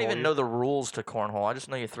 I don't cornhole even you? know the rules to cornhole. I just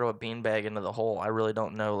know you throw a beanbag into the hole. I really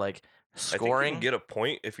don't know like I think scoring. you can get a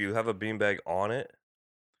point if you have a beanbag on it,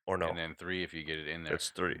 or no. And then 3 if you get it in there. It's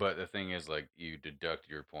 3. But the thing is, like, you deduct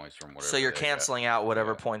your points from whatever. So you're they got. canceling out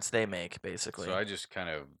whatever Yeah. points they make, basically. So I just kind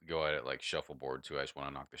of go at it like shuffleboard too. I just want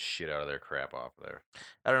to knock the shit out of their crap off there.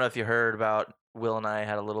 I don't know if you heard about Will and I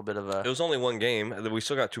had a little bit of It a. was only one game. and We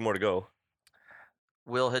still got 2 more to go.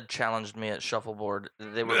 Will had challenged me at shuffleboard.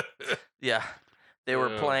 They were, yeah, they were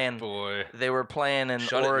Oh, playing. Boy. They were playing in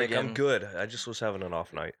Shut it, Oregon. Nick. I'm good. I just was having an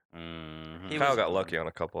off night. Mhm. He Kyle was- got lucky on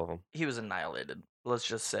a couple of them. He was annihilated. Let's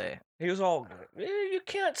just say. He was all, you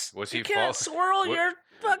can't. Was you he can't fall- swirl what- your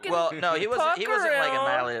fucking. Well, no, he wasn't. He puck wasn't like around.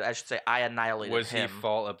 annihilated. I should say I annihilated Was him. he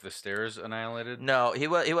fall up the stairs annihilated? No, he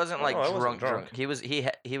wasn't like No, I wasn't drunk. drunk. He was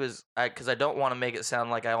because I don't want to make it sound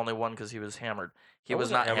like I only won because he was hammered. He I was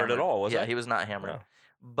wasn't not hammered at all, was yeah, I? he was not hammered. No.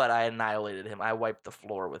 But I annihilated him. I wiped the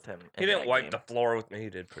floor with him. He in didn't that wipe game. the floor with me.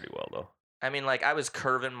 He did pretty well though. I mean, like I was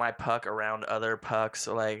curving my puck around other pucks.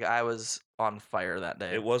 Like I was on fire that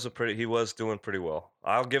day. It was he was doing pretty well.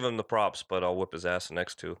 I'll give him the props, but I'll whip his ass the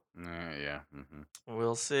next 2. Yeah. Mm-hmm.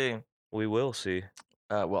 We'll see. We will see.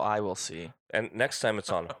 Well, I will see. And next time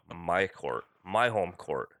it's on my court, my home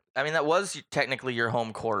court. I mean, that was technically your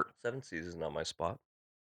home court. 7 Seas is not my spot.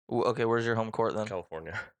 Okay, where's your home court then?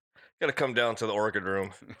 California. Got to come down to the Oregon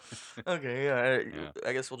room. Okay, yeah.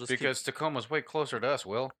 I guess we'll just Because Tacoma's way closer to us,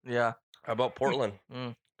 Will. yeah. How about Portland?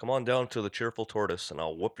 Mm. Come on down to the Cheerful Tortoise, and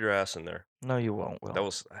I'll whoop your ass in there. No, you won't. Will.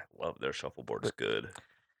 I love their shuffleboard. It's good.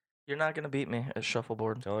 You're not gonna beat me at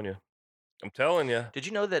shuffleboard. I'm telling you. Did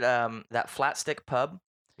you know that that Flat Stick Pub,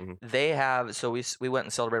 Mhm. they have so we went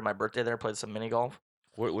and celebrated my birthday there, played some mini golf.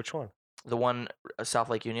 Which one? The one South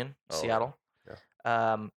Lake Union, Oh, Seattle.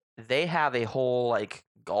 yeah. They have a whole like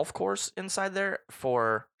golf course inside there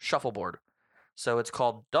for shuffleboard. So it's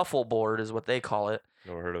called duffel board is what they call it.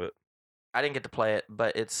 Never heard of it. I didn't get to play it,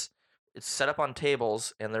 but it's set up on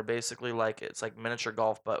tables and they're basically like it's like miniature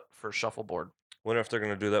golf but for shuffleboard. Wonder if they're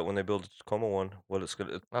gonna do that when they build the Tacoma one. What it's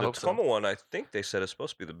gonna? I The hope so. Tacoma one, I think they said it's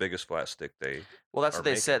supposed to be the biggest flat stick they. Well, that's are what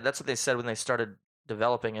they making. said. That's what they said when they started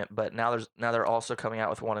developing it. But now they're also coming out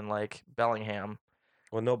with one in like Bellingham.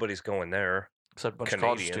 Well, nobody's going there. Except a bunch of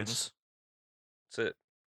college Canadians. students. That's it.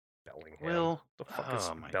 Bellingham. Will. The fuck Oh is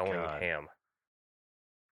my God. Bellingham?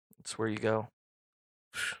 It's where you go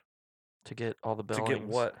to get all the To Bellings get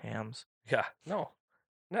what? hams. Yeah. No.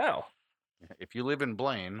 Now. If you live in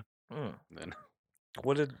Blaine, Mm. then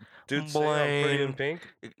What did dude say on Pretty in Blaine.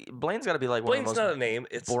 Pink? Blaine's got to be like one Blaine's of the not most a name.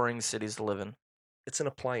 It's boring cities to live in. it's an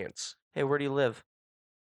appliance. Hey, where do you live?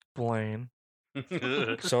 Blaine.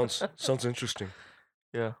 Sounds interesting.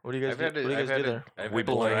 Yeah. What do you guys I've do? had What do you to, guys do there? I've We had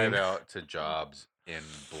to drive Blaine. out to jobs in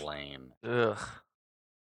Blaine. Ugh.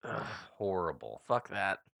 Ugh. Horrible. Fuck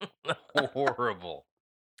that. Horrible.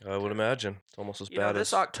 I would imagine it's almost as You know, bad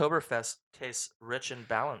this as Oktoberfest tastes rich and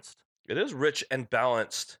balanced it is. Rich and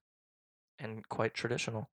balanced. and quite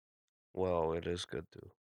traditional. Well, it is good to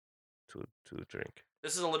drink.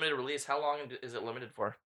 This is a limited release. How long is it limited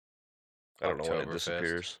for? I don't know when it Oktoberfest.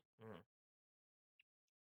 disappears.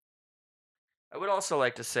 I would also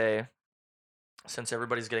like to say, since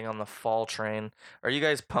everybody's getting on the fall train, are you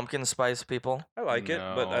guys pumpkin spice people? I like it,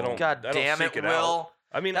 but I No. don't. God I don't damn it, seek out. Will.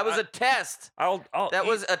 I mean, That was a test. I'll That eat,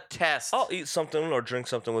 was a test. I'll eat something or drink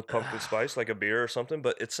something with pumpkin spice, like a beer or something.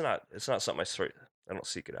 But it's not something I don't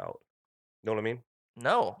seek it out. Know what I mean?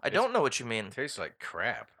 No, I don't know what you mean. It tastes like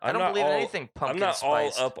crap. I I'm don't not believe in all- anything I'm pumpkin not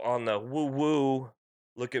spiced. all up on the woo woo.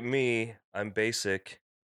 Look at me, I'm basic.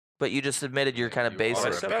 But you just admitted you're kind of You basic. are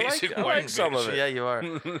I a said I like- basic I like white some of bitch. it. Yeah, you are.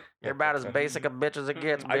 You're about as basic a bitch as it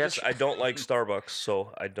gets, bitch. I don't like Starbucks,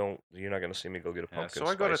 so I don't. You're not gonna see me go get a Yeah, pumpkin so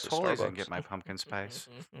I go to spice at Toys and Starbucks. get my pumpkin spice.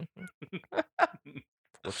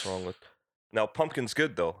 What's wrong with? Now pumpkin's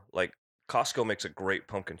good though. Like Costco makes a great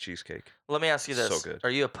pumpkin cheesecake. Let me ask you So this: good. Are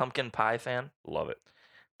you a pumpkin pie fan? Love it.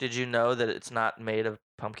 Did you know that it's not made of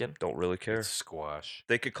pumpkin? Don't really care. It's squash.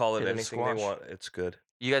 They could call it It is anything squash. they want. It's good.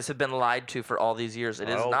 You guys have been lied to for all these years. It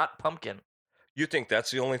is I'll- not pumpkin. You think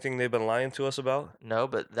that's the only thing they've been lying to us about? No,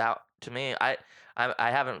 but that to me, I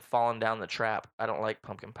haven't fallen down the trap. I don't like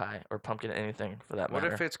pumpkin pie or pumpkin anything for that What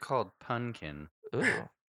matter. if it's called punkin? Ooh,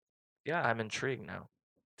 Yeah. I'm intrigued now.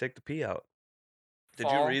 Take the P out. Did you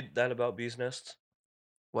Fall- read that about bees' nests?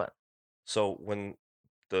 What? So when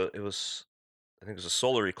I think it was a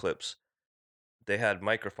solar eclipse, they had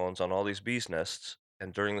microphones on all these bees' nests,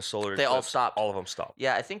 and during the solar They eclipse, all stopped. all of them stopped.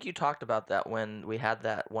 Yeah, I think you talked about that when we had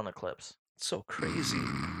that one eclipse. It's so crazy.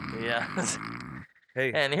 Yeah.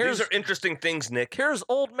 Hey, And these here's- are interesting things, Nick. Here's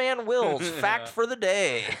Old Man Will's fact for the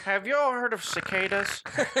day. Have y'all heard of cicadas?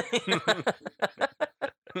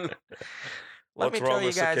 Let What's me wrong tell you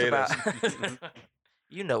with guys cicadas? about.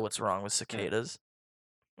 You know what's wrong with cicadas.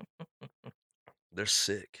 They're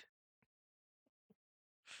sick.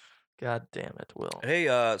 God damn it, Will. Hey,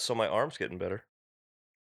 so my arm's getting better.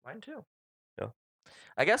 Mine too. Yeah.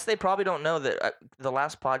 I guess they probably don't know that the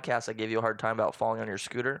last podcast I gave you a hard time about falling on your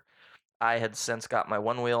scooter. I had since got my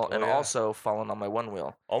one wheel Oh, and yeah. also fallen on my one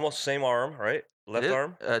wheel. Almost same arm, right? Left It is-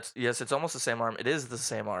 arm? yes, it's almost the same arm. It is the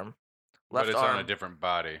same arm. But Left it's arm, on a different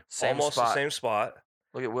body. same Almost spot. the same spot.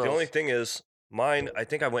 Look at Will's. The only thing is, mine, I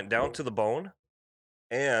think I went down to the bone,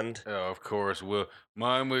 and Oh, of course. Will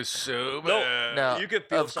mine was so No, bad. No, you could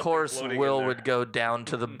feel of something course, floating in Will there. would go down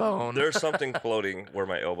to the bone. there's something floating where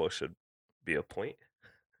my elbow should be a point.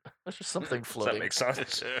 There's just something Does that floating. make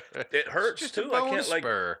sense? It hurts Just a too. I bone can't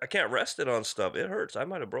spur. I can't rest it on stuff. It hurts. I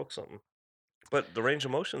might have broke something. But the range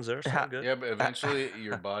of motion's there, so Ha- I'm good. Yeah, but eventually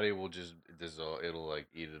your body will just dissolve. It'll like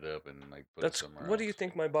eat it up and like put That's it somewhere what do you else.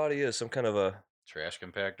 think my body is? Some kind of a Trash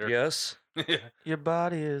compactor. yes. Your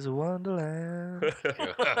body is a wonderland.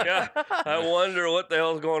 Yeah. I wonder what the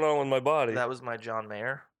hell's going on with my body. That was my John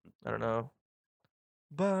Mayer. I don't know.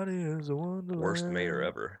 Body is a wonderland. Worst mayor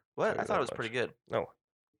ever. What? Tell I you thought that it was much. pretty good. No.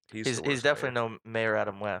 He's He's the worst definitely mayor. no Mayor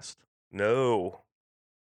Adam West. No.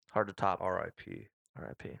 Hard to top. R.I.P.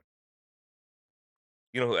 R.I.P.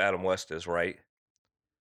 You know who Adam West is, right?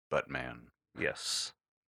 Butt man. Yes.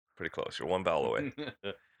 Pretty close. You're one vowel away.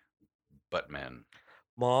 Butt man.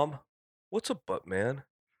 Mom, what's a butt man?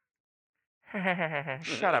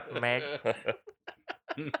 Shut up, Meg.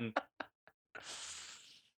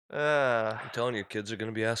 I'm telling you, kids are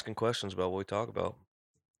going to be asking questions about what we talk about.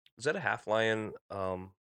 Is that a half lion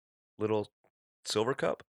little silver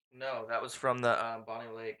cup? No, that was from the Bonnie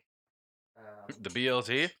Lake. The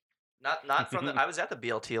BLT? Not from the. I was at the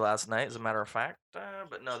BLT last night, as a matter of fact.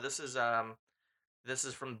 But no, this is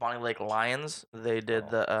from Bonnie Lake Lions. They did Oh.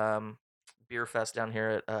 the beer fest down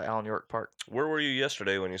here at Allen York Park. Where were you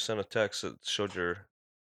yesterday when you sent a text that showed your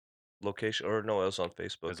location? Or no, it was on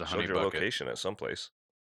Facebook. It's a It honey showed your bucket. location at some place.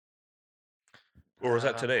 Or was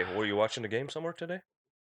that today? Were you watching the game somewhere today?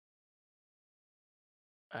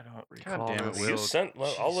 I don't recall. damn it, this. Will. You sent.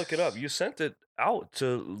 Well, I'll look it up. You sent it out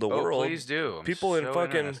to the Oh, world. please do. I'm People in so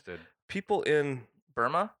fucking- interested. People in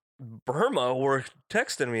Burma? Burma were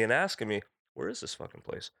texting me and asking me, "Where is this fucking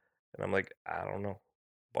place?" And I'm like, "I don't know,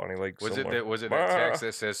 Bonnie Lake." Was somewhere. it that text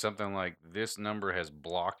that says something like "This number has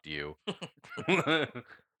blocked you"?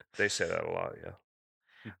 They say that a lot.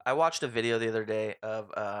 Yeah. I watched a video the other day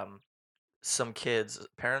of some kids.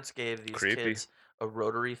 Parents gave these Creepy. kids a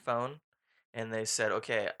rotary phone, and they said,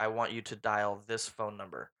 "Okay, I want you to dial this phone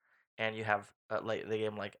number," and you have like they gave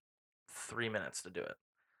them like 3 minutes to do it.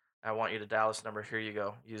 I want you to dial this number. Here you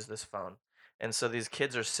go. Use this phone. And so these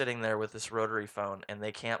kids are sitting there with this rotary phone, and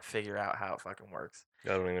they can't figure out how it fucking works. I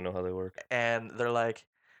don't even know how they work. And they're like,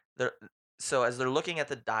 so as they're looking at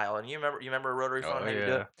the dial, and you remember a rotary phone? Oh, How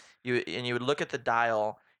you do it? You would look at the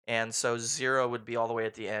dial, and so 0 would be all the way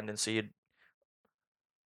at the end, and so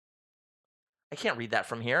I can't read that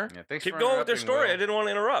from here. Yeah, thanks Keep for going with their interrupting, story. Will. I didn't want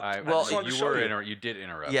to interrupt. I, Well, just wanted to you show were you. you did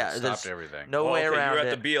interrupt. Yeah, It there's stopped everything. no Well, way okay, around you're at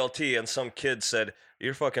it. the BLT, and some kid said,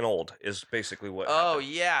 "You're fucking old." Is basically what. Oh happened.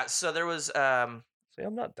 yeah, so there was See,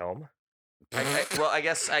 I'm not dumb. I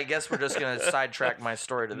guess we're just gonna sidetrack my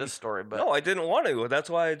story to this story, but No, I didn't want to. That's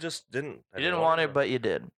why I just didn't. I you didn't want to, but you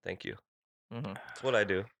did. Thank you. hmm That's what I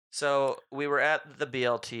do. So we were at the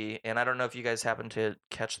BLT, and I don't know if you guys happened to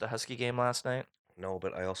catch the Husky game last night. No,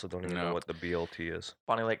 but I also don't even know No. what the BLT is.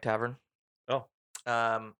 Bonnie Lake Tavern. Oh,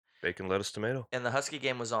 Um, bacon, lettuce, tomato. and the Husky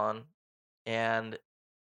game was on, and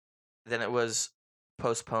then it was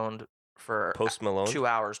postponed for Post Malone. 2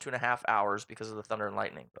 hours, 2.5 hours because of the thunder and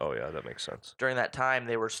lightning. Oh yeah, that makes sense. During that time,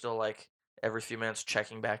 they were still like every few minutes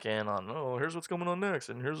checking back in on, oh, here's what's going on next,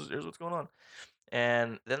 and here's what's going on.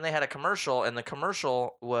 And then they had a commercial, and the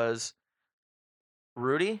commercial was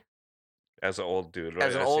Rudy. As an old dude, right?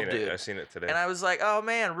 As an I old seen dude. I seen it today. And I was like, oh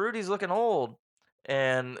man, Rudy's looking old.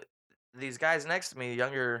 And these guys next to me,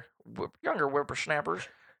 younger whippersnappers,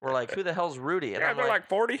 were like, "Who the hell's Rudy?" And they're like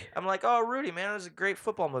 40. I'm like, "Oh, Rudy, man, it was a great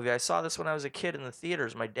football movie. I saw this when I was a kid in the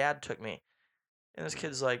theaters. My dad took me." And this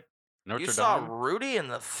kid's like, Notre "You saw Dame? Rudy in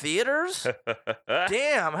the theaters?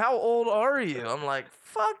 Damn, how old are you?" I'm like,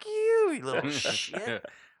 "Fuck you, you little shit."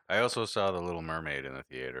 I also saw The Little Mermaid in the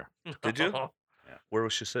theater. Did you? Yeah. Where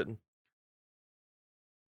was she sitting?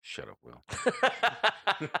 Shut up, Will.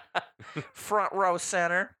 Front row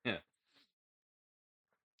center. Yeah.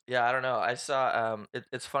 Yeah, I don't know. I saw.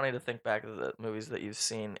 It's funny to think back of the movies that you've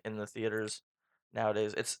seen in the theaters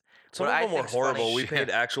nowadays. Some what of I them were think's funny- horrible. We paid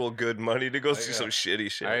actual good money to go see yeah. some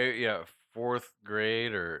shitty shit. Fourth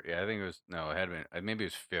grade I think it was it had been maybe it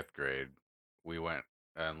was fifth grade. We went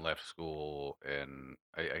and left school, and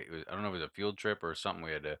I don't know if it was a field trip or something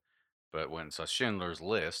we had to, but went and saw Schindler's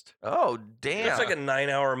List. Oh damn! That's like a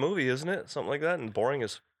 9-hour movie, isn't it? Something like that, and boring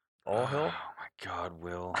as all hell. Oh my God,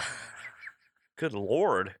 Will. Good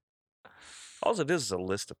lord! All it is a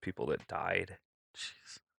list of people that died,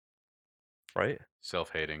 Jeez. right?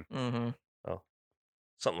 Self-hating. Mm-hmm.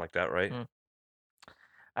 Something like that, right? Mm.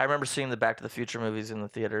 I remember seeing the Back to the Future movies in the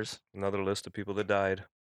theaters. Another list of people that died.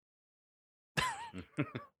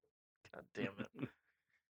 God damn it!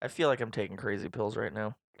 I feel like I'm taking crazy pills right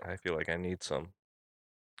now. I feel like I need some.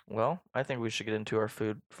 Well, I think we should get into our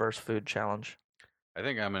first food challenge. I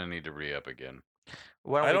think I'm gonna need to re-up again.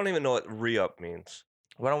 I don't even know what re-up means.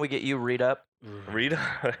 Why don't we get you read up? Rita?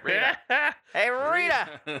 Rita. Hey,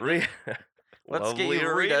 Rita! Rita. Let's get Lovely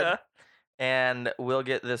you Rita. And we'll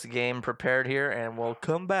get this game prepared here, and we'll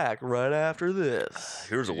come back right after this.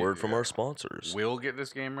 Here's a word from our sponsors. Will get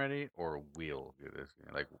this game ready, or we'll get this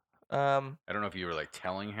game? Like, I don't know if you were like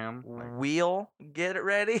telling him. Like, We'll get it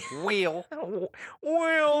ready. Will.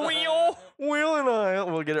 Will and I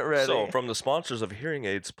will get it ready. So, from the sponsors of Hearing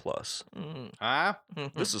Aids Plus, Huh?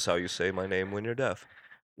 this is how you say my name when you're deaf.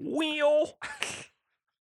 Wheel.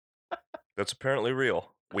 That's apparently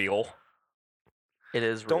real. Wheel. It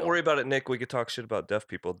is real. Don't worry about it, Nick. We could talk shit about deaf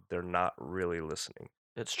people. They're not really listening.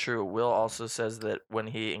 It's true. Will also says that when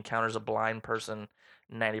he encounters a blind person,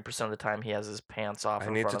 90% of the time he has his pants off. I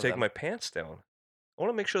in need front to of take them. my pants down. I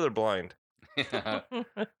want to make sure they're blind.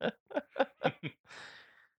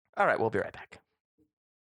 All right, we'll be right back.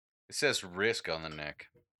 It says risk on the neck.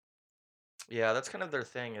 Yeah, that's kind of their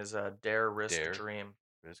thing is dare, risk, Dare. dream.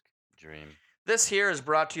 Risk, dream. This here is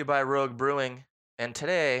brought to you by Rogue Brewing, and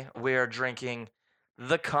today we are drinking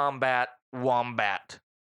the Combat Wombat.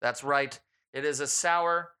 That's right. It is a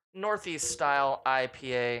sour, Northeast-style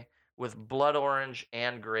IPA with blood orange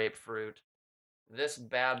and grapefruit. This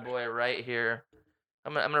bad boy right here.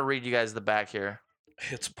 I'm gonna read you guys the back here.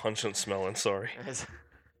 It's pungent smelling, sorry. It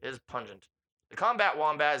is pungent. The Combat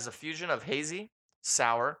Wombat is a fusion of hazy,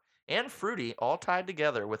 sour, and fruity, all tied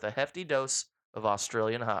together with a hefty dose of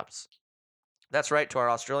Australian hops. That's right, to our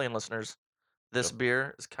Australian listeners. This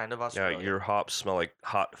beer is kind of Australian. Yeah, your hops smell like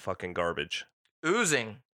hot fucking garbage.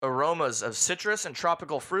 Oozing aromas of citrus and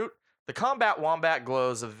tropical fruit, the Combat Wombat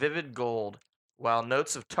glows a vivid gold, while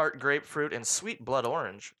notes of tart grapefruit and sweet blood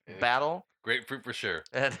orange battle. Grapefruit for sure.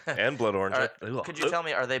 And blood orange. Could you tell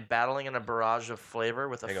me, are they battling in a barrage of flavor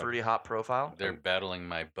with a Hang on. fruity hop profile? They're battling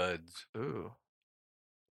my buds. Ooh.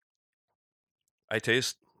 I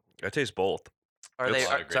taste both. Are It's-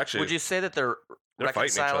 they? it's actually, Would you say that they're they're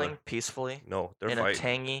fighting each other. reconciling peacefully No, they're in a fighting.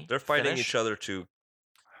 tangy They're fighting finish? each other to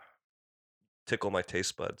tickle my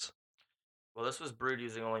taste buds. Well, this was brewed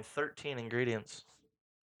using only 13 ingredients.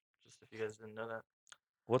 Just if you guys didn't know that.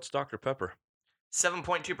 What's Dr. Pepper?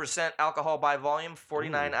 7.2% alcohol by volume,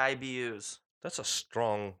 49 Ooh. IBUs. That's a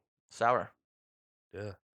strong, Sour.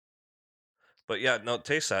 yeah. But yeah, no,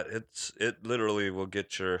 taste that. It literally will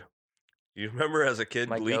get your. You remember as a kid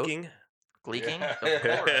My goat? gleeking? Gleeking? Yeah. Of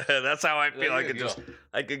course. That's how I feel. There you go.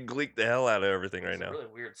 I could gleek the hell out of everything right There's now. a really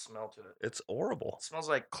weird smell to it. It's horrible. It smells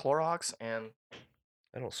like Clorox and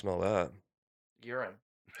I don't smell that. urine.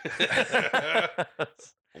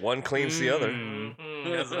 One cleans the other. Mhm,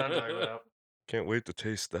 that's what I'm talking about. Can't wait to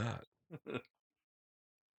taste that.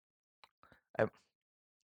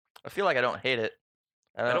 I feel like I don't hate it.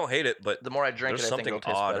 I don't hate it, but The more I drink there's it, I think something it'll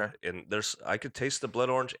taste odd. better. And I could taste the blood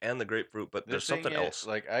orange and the grapefruit, but The there's thing something is, else.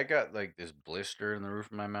 Like, I got like this blister in the roof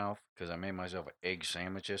of my mouth because I made myself an egg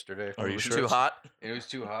sandwich yesterday. Are you sure Too it's- hot? It was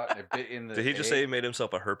too hot. I bit in the. Did he just egg. say he made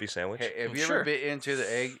himself a herpes sandwich? Hey, have you Sure. ever bit into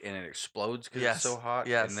the egg and it explodes because Yes, it's so hot?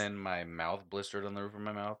 yes. And then my mouth blistered on the roof of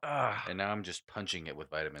my mouth, Ah. and now I'm just punching it with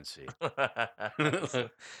vitamin C.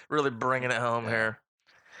 Really bringing it home Yeah. here.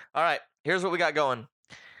 All right, here's what we got going.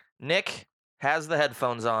 Nick has the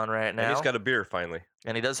headphones on right now. And he's got a beer finally.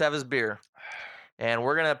 And he does have his beer. And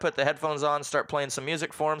we're going to put the headphones on, start playing some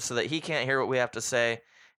music for him so that he can't hear what we have to say.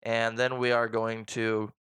 And then we are going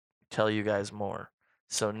to tell you guys more.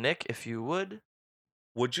 So, Nick, if you would.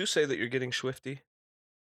 Would you say that you're getting Swifty?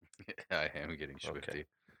 I am getting swifty. Okay.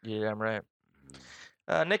 Yeah, I'm right.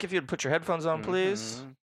 Nick, if you'd put your headphones on, please.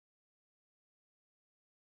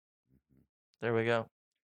 There we go.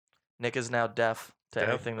 Nick is now deaf to Deaf?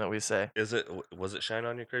 anything that we say. Was it Shine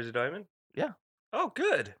on You Crazy Diamond? Yeah. Oh,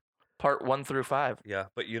 good. Part 1 through 5. Yeah,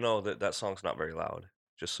 but you know that song's not very loud,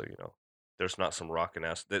 just so you know. There's not some rockin'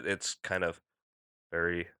 ass. It's kind of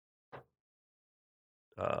very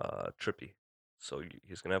trippy. So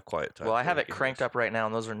he's going to have quiet time. Well, I have it cranked up right now,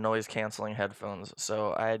 and those are noise canceling headphones,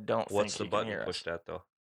 so I don't What's think the you can hear button us. pushed at, though?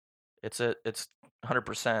 It's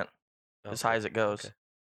 100% as high Okay, as it goes. okay.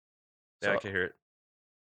 Yeah, I can hear it.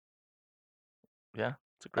 Yeah,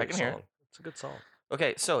 It's a great can hear song. it. It's a good song.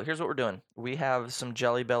 Okay, so here's what we're doing. We have some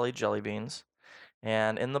Jelly Belly jelly beans,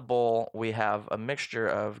 and in the bowl we have a mixture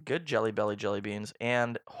of good Jelly Belly jelly beans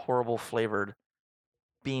and horrible flavored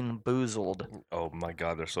Bean Boozled. Oh my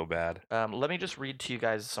God, they're so bad. Let me just read to you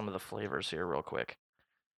guys some of the flavors here real quick,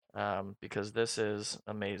 because this is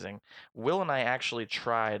amazing. Will and I actually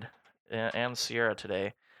tried, and Sierra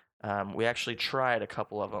today, we actually tried a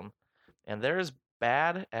couple of them, and they're as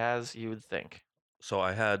bad as you would think. So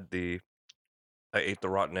I ate the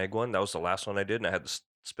rotten egg one. That was the last one I did, and I had to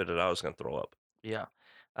spit it out. I was going to throw up. Yeah.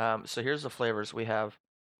 So here's the flavors we have.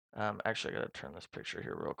 Actually, I gotta turn this picture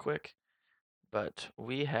here real quick. But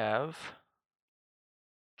we have.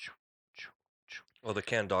 Well, the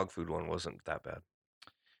canned dog food one wasn't that bad.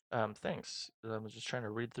 Thanks. I was just trying to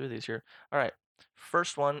read through these here. All right.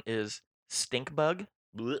 First one is stink bug,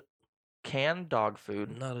 Blech. canned dog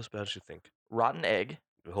food, Not as bad as you think. rotten egg,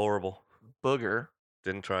 Horrible. booger,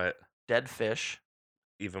 Didn't try it. dead fish,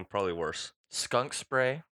 Even probably worse. skunk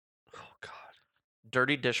spray, Oh God.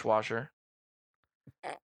 dirty dishwasher,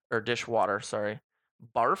 or dishwater, sorry,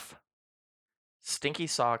 barf, stinky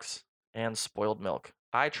socks, and spoiled milk.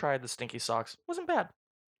 I tried the stinky socks. Wasn't bad.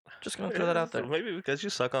 Just gonna throw that out there. Maybe because you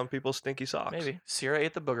suck on people's stinky socks. Maybe. Sierra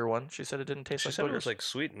ate the booger one. She said it didn't taste She like said boogers. it was like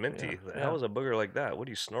sweet and minty. Yeah. How was a booger like that? What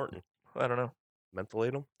are you snorting? I don't know.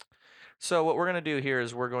 Mentholate them? So what we're gonna do here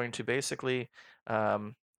is we're going to basically, we're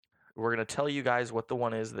gonna tell you guys what the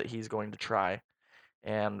one is that he's going to try,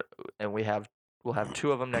 and we'll have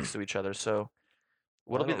two of them next to each other. So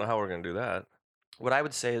I don't know how we're gonna do that. What I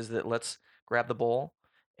would say is that let's grab the bowl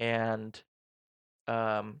and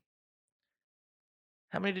how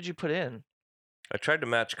many did you put in? I tried to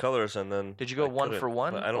match colors and then Did you go I one couldn't, for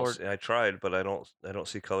one, but I don't. or- I tried, but I don't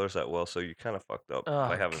see colors that well. So you kind of fucked up Oh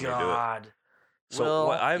by having me do it. God! So Will,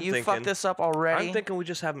 what I'm you thinking, fucked this up already. I'm thinking we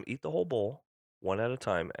just have him eat the whole bowl one at a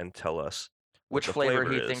time and tell us what which the flavor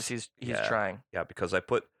flavor he is. thinks he's Yeah. trying. Yeah, because I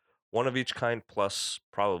put one of each kind plus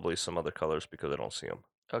probably some other colors because I don't see them.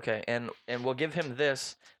 Okay, and we'll give him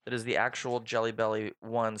this that is the actual Jelly Belly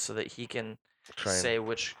one so that he can say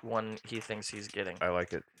which one he thinks he's getting. I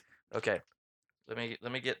like it. Okay. Let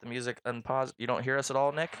me get the music unpaused. You don't hear us at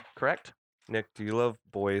all, Nick, correct? Nick, do you love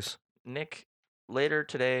boys? Nick, later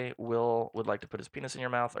today, Will would like to put his penis in your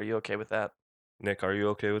mouth. Are you okay with that? Nick, are you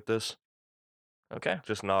okay with this? Okay.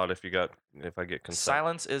 Just nod if I get consent.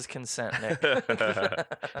 Silence is consent, Nick.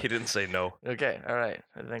 He didn't say no. Okay, all right.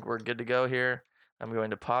 I think we're good to go here. I'm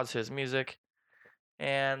going to pause his music,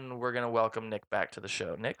 and we're going to welcome Nick back to the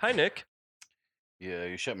show. Nick? Hi, Nick. Yeah,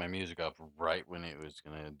 you shut my music off right when it was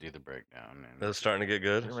gonna do the breakdown. And It's starting to get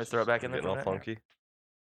good. You want me to throw it back in there? Getting all funky.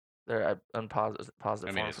 There, I unpaused it. I for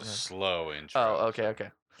mean, him it's a from him. slow intro. Oh, okay,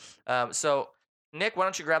 okay. So, Nick, why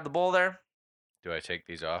don't you grab the bowl there? Do I take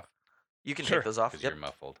these off? You can Sure. take those off. Because Yep. you're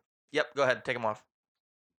muffled. Yep, go ahead. Take them off.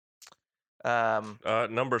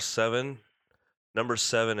 Number 7. Number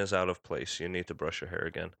 7 is out of place. You need to brush your hair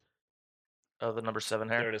again. Oh, the number 7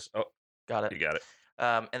 hair? There it is. Oh, Got it. you got it.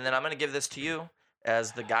 And then I'm going to give this to you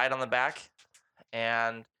as the guide on the back.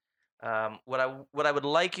 And what I would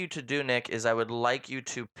like you to do, Nick, is I would like you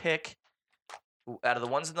to pick, out of the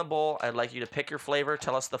ones in the bowl, I'd like you to pick your flavor.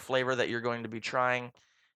 Tell us the flavor that you're going to be trying,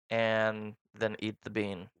 and then eat the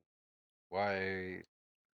bean. Why?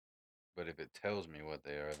 But if it tells me what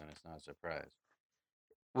they are, then it's not a surprise.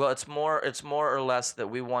 Well, it's more or less that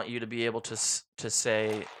we want you to be able to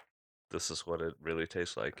say This is what it really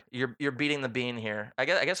tastes like. you're beating the bean here. I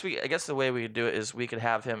guess the way we could do it is we could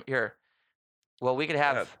have him here. Well, we could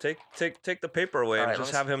have. Yeah, take the paper away All and right,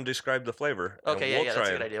 just let's- have him describe the flavor. and Okay, we'll yeah, try that's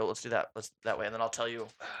a good it. idea. Let's do that. Let's that way, and then I'll tell you.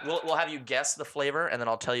 We'll have you guess the flavor, and then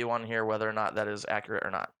I'll tell you on here whether or not that is accurate or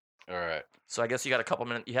not. All right. So I guess you got a couple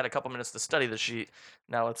minutes. You had a couple minutes to study the sheet.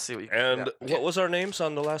 Now let's see what you And got. what was our names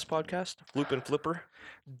on the last podcast? Floop and Flipper.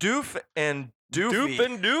 Doof and Doofy. Doop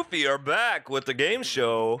and Doofy are back with the game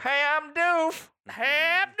show. Hey, I'm Doof.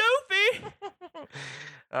 Hey, I'm Doofy.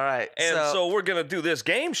 All right. And so we're gonna do this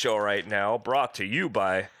game show right now, brought to you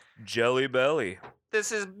by Jelly Belly.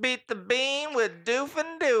 this is Beat the Bean with Doof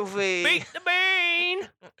and Doofy. Beat the bean.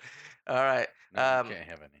 All right. No, you can't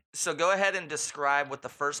have any. So go ahead and describe what the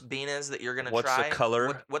first bean is that you're gonna What's try. the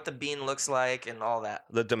color? What the bean looks like and all that.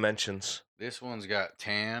 The dimensions. This one's got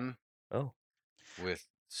tan Oh, with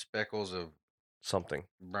speckles of something.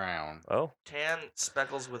 brown. Oh, Tan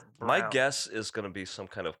speckles with brown. my guess is gonna be some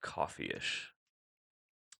kind of coffee-ish.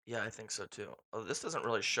 Yeah, I think so too. Oh, this doesn't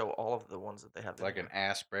really show all of the ones that they have. Like in an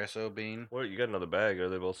espresso bean. What? You got another bag? Are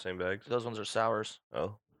they both same bags? Those ones are sours.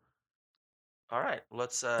 Oh, All right,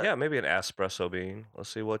 let's. yeah, maybe an espresso bean. Let's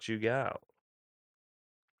see what you got.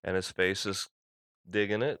 And his face is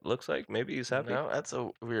digging it. Looks like maybe he's happy. No, that's a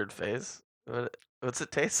weird face. What's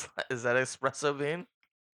it taste like? Is that espresso bean?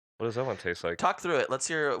 What does that one taste like? Talk through it. Let's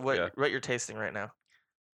hear Yeah. what you're tasting right now.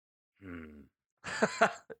 Hmm.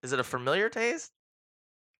 Is it a familiar taste?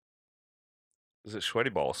 Is it sweaty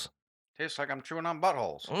balls? Tastes like I'm chewing on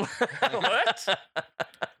buttholes. What?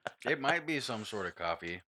 It might be some sort of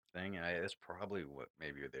coffee thing. That's probably what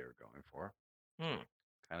maybe they were going for.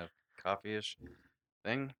 Kind of coffee-ish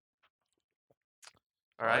thing.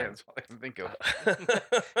 All right. That's all I can think of.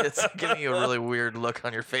 It's giving you a really weird look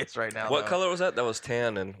on your face right now. What though. color was that? That was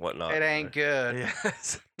tan and whatnot. It ain't good.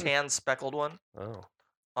 Yes. Tan speckled one. Oh.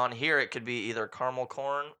 On here, it could be either caramel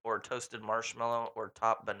corn or toasted marshmallow or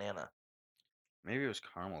top banana. Maybe it was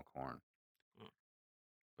caramel corn.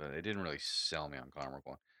 But they didn't really sell me on caramel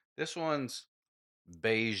corn. This one's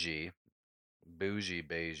beigey. Bougie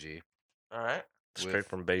beigey. All right. Straight with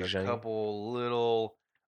from Beijing. A couple little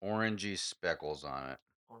orangey speckles on it.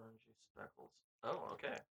 Orangey speckles. Oh,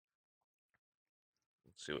 okay.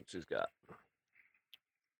 Let's see what she's got.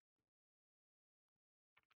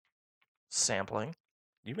 Sampling.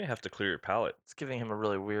 You may have to clear your palate. It's giving him a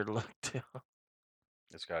really weird look too.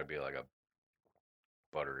 It's got to be like a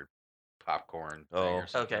buttered popcorn thing Oh, or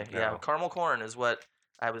something. Okay, yeah. No. Caramel corn is what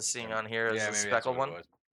I was seeing on here as Yeah, the maybe that's speckled what one. it was.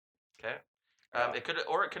 Okay. Yeah. It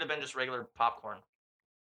could have been just regular popcorn.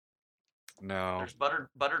 No. There's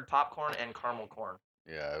buttered popcorn and caramel corn.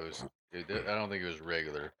 Yeah, it was. I don't think it was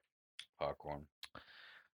regular popcorn.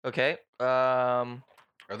 Okay. Are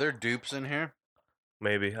there dupes in here?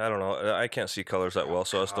 Maybe. I don't know. I can't see colors that well,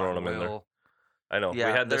 so I was throwing them in there. Will. I know. Yeah,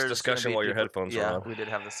 we had this there's gonna discussion be while your people- headphones yeah, were on. we did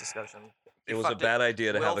have this discussion. It was a bad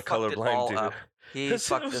idea to have the Will fucked it colorblind all dude. up. He It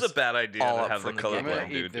fucked was this a bad idea all to up have the from the I'm get-go. gonna colorblind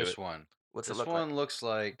eat dude do this it. one. What's This it look one like? looks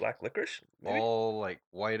like Black licorice? Maybe? all like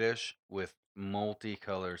whitish with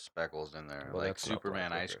multicolored speckles in there, Well, like that's not black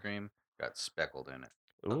Superman ice licorice. cream got speckled in it.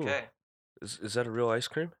 Ooh. Okay. Is that a real ice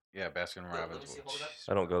cream? Yeah, Baskin Let me Robbins. see, hold it up.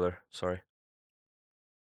 I don't go there. Sorry.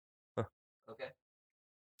 Okay.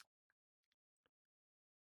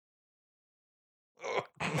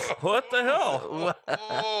 What the hell? What?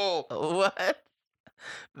 Oh, What?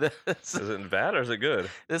 This, Is it bad or is it good?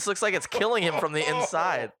 this looks like it's killing him from the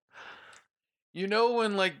inside. you know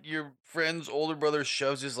when like your friend's older brother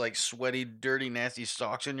shoves his like sweaty, dirty, nasty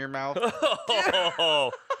socks in your mouth?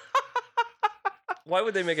 Why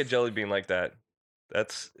would they make a jelly bean like that?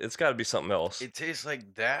 It's got to be something else. It tastes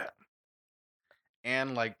like that,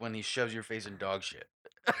 and like when he shoves your face in dog shit.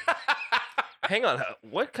 Hang on.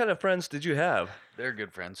 What kind of friends did you have? They're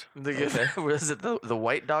good friends. Was it the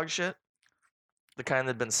white dog shit? The kind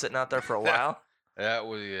that'd been sitting out there for a while? That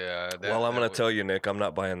was yeah. Well, I'm going to tell you, Nick, I'm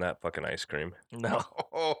not buying that fucking ice cream. No.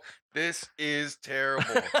 Oh, this is terrible.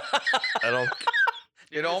 I don't.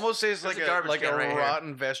 It almost tastes There's like a a garbage like can a right here.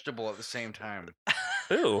 rotten vegetable at the same time.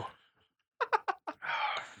 Ew.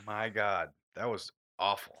 My God, that was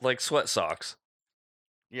awful. Like sweat socks.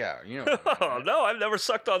 Yeah, you know. What I mean, right? No, I've never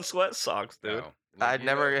sucked on sweat socks, dude. No. I'd You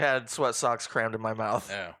never know- had sweat socks crammed in my mouth.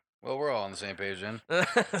 Yeah. Well, we're all on the same page then.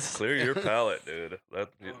 Clear your palate, dude.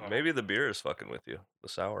 Maybe the beer is fucking with you. The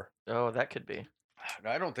sour. Oh, that could be.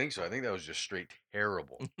 No, I don't think so. I think that was just straight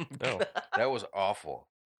terrible. No. That was awful.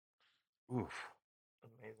 Oof.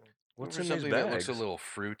 Amazing. What's Look in for these something bags? that looks a little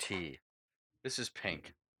fruity. This is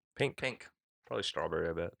pink. Pink. Pink. Probably strawberry,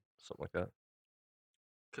 I bet. Something like that.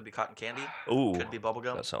 Could be cotton candy. Ooh. Could be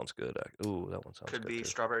bubblegum. That sounds good. Ooh, that one sounds Could good. be too.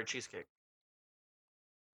 strawberry cheesecake.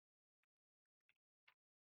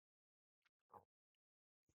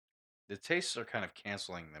 The tastes are kind of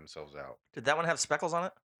canceling themselves out. Did that one have speckles on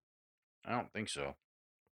it? I don't think so.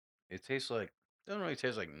 It tastes like doesn't really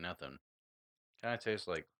taste like nothing. Kind of tastes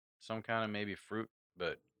like some kind of maybe fruit,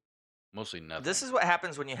 but Mostly nothing. This is what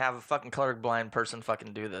happens when you have a fucking colorblind person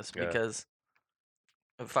fucking do this Yeah. because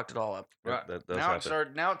it fucked it all up. Right. That does now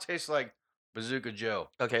happen. Now it tastes like Bazooka Joe.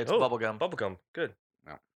 Okay, it's Oh, bubblegum. Bubblegum. Good.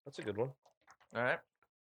 No. That's a good one. All right.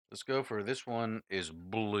 Let's go for this one is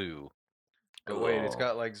blue. But wait, it's Oh.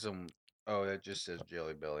 got like some. Oh, that just says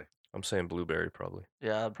Jelly Belly. I'm saying blueberry probably.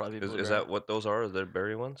 Yeah, it'd probably be Is blueberry. that what those are? Are they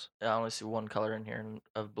berry ones? Yeah, I only see one color in here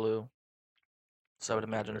of blue. So I would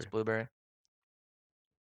imagine it's blueberry.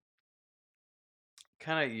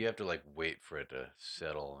 Kind of, you have to like wait for it to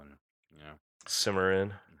settle and Simmer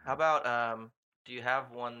in. How about do you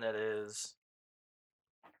have one that is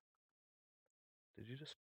Did you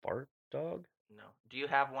just fart, dog? no. Do you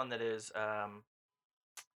have one that is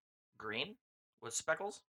green with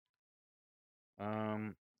speckles?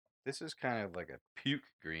 This is kind of like a puke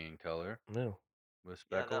green color No. with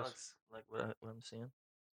Yeah, speckles. that looks like what I'm seeing.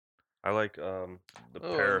 I like the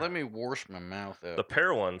pear. Let me wash my mouth out. The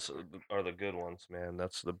pear ones are the good ones, man.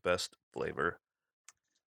 That's the best flavor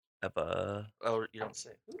ever. Oh, you don't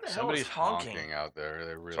say. Who the Somebody's hell is honking? honking out there.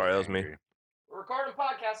 They're really Sorry, that was me. angry. We're recording a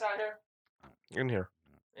podcast out here. In here.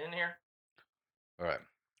 In here. All right.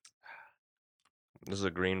 This is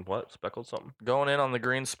a green what? Speckled something? Going in on the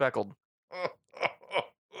green speckled.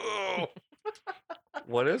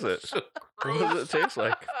 What is it? So What does it taste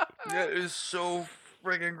like? That is so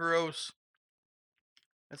friggin' gross.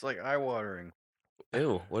 It's like eye watering.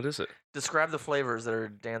 Ew, what is it? Describe the flavors that are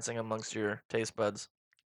dancing amongst your taste buds.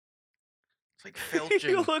 It's like filching.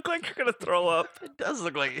 You look like you're gonna throw up. It does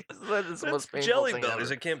look like it's the That's most painful jelly thing bellies.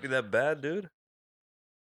 ever. It can't be that bad, dude.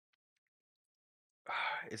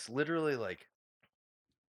 It's literally like,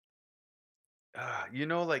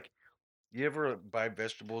 like, you ever buy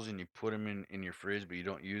vegetables and you put them in your fridge, but you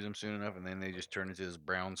don't use them soon enough, and then they just turn into this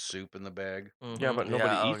brown soup in the bag? Yeah, but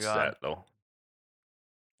nobody oh eats God. that though.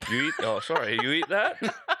 You eat? Oh, sorry. You eat that?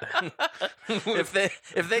 if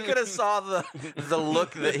they could have saw the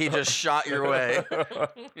look that he just shot your way.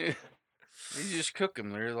 You just cook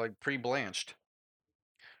them; they're like pre-blanched.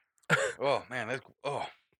 Oh man,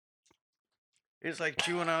 it's like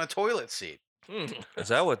chewing on a toilet seat. Is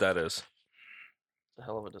that what that is? It's a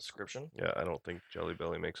hell of a description. Yeah, I don't think Jelly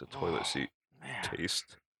Belly makes a toilet seat Man.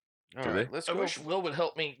 taste. All Do right, they? let's I go. wish Will would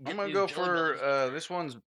help me. I'm gonna go for this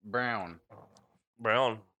one's brown.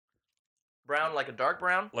 Brown, brown, like a dark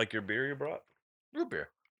brown. like your beer you brought. Root beer.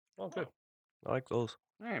 Oh, good. I like those.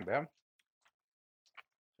 That ain't bad.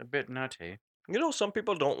 A bit nutty. You know, some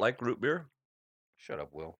people don't like root beer. Shut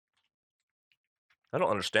up, Will. I don't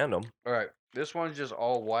understand them. All right, this one's just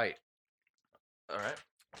all white. All right.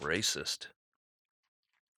 Racist.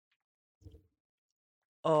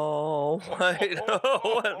 Oh, wait.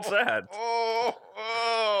 What's that?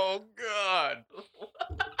 Oh, God.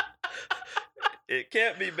 It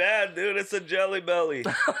can't be bad, dude. It's a Jelly Belly.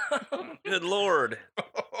 Good Lord.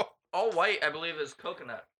 All white, I believe, is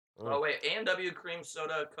coconut. Mm. Oh wait, A&W cream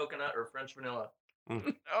soda, coconut, or French vanilla.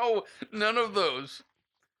 Oh, none of those.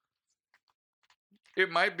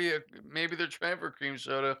 It might be maybe they're trying for cream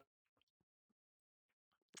soda.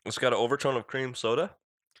 It's got an overtone of cream soda.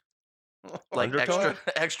 Like Undertone?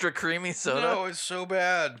 extra creamy soda. No, it's so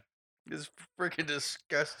bad. It's freaking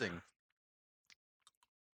disgusting.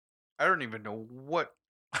 I don't even know what.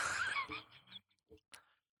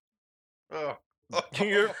 Oh.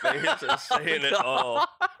 Your face is saying it all.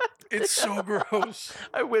 It's so gross.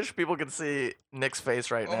 I wish people could see Nick's face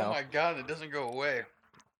right Oh now. my God, it doesn't go away.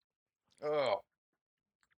 Oh.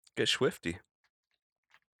 Get swifty.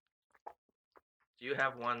 Do you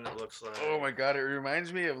have one that looks like? Oh my God, it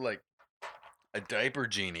reminds me of like a diaper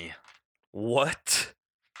genie. What?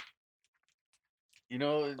 You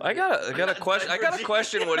know, I got a question. I got to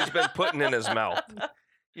question what he's been putting in his mouth.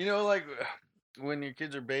 you know, like when your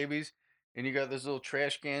kids are babies and you got this little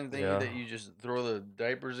trash can thing Yeah. that you just throw the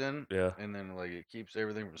diapers in, Yeah. and then like it keeps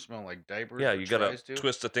everything from smelling like diapers. Yeah, or you gotta tries to.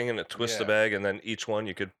 twist the thing and it twists the Yeah. bag, and then each one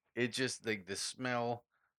you could. It just like the smell.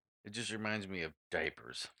 It just reminds me of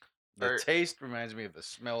diapers. The Or- taste reminds me of the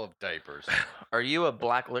smell of diapers. Are you a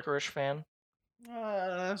black licorice fan?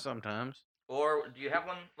 Sometimes. Or do you have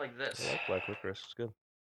one like this I like black licorice. It's good.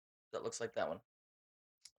 that looks like that one?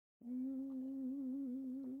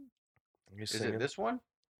 You Is singing? it this one?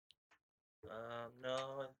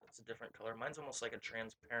 No, it's a different color. Mine's almost like a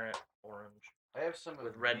transparent orange. I have some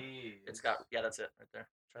With red. It's got that's it right there.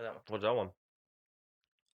 Try that one. What's that one?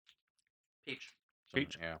 Peach.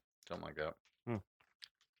 Peach? Yeah, something like that. Hmm.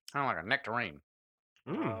 Kind of like a nectarine.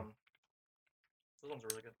 Mm. Those ones are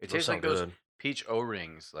really good. It Those tastes like sound those good. peach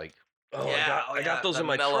O-rings, like Oh, yeah, I got those the in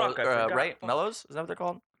my mellow, truck. I forgot. right? Mellows? Is that what they're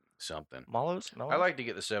called? something. Mallows? I like to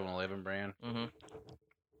get the 7-Eleven brand. Mm-hmm.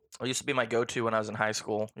 It used to be my go-to when I was in high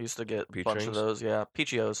school. I used to get a Peach bunch of rings? those. Yeah,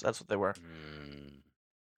 Peachios. That's what they were. Mm.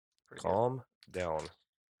 Pretty good. Calm down.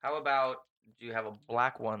 How about, do you have a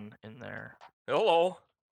black one in there? Hello.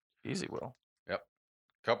 Easy, Will. Yep.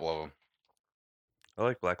 Couple of them. I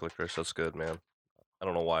like black licorice. That's good, man. I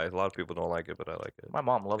don't know why. A lot of people don't like it, but I like it. My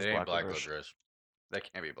mom loves It ain't black black licorice. licorice.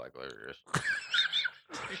 That can't be black licorice.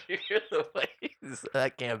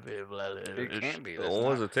 That can't be black licorice. It can't be. Well, That's what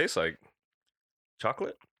does not- it taste like?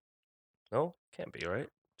 Chocolate? No, can't be, right? I mean-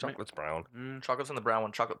 Chocolate's brown. Chocolate's in the brown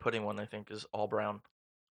one. Chocolate pudding one, I think, is all brown.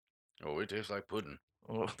 Oh, it tastes like pudding.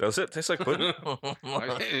 Does it taste like pudding?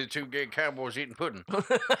 Like 2 gay cowboys eating pudding.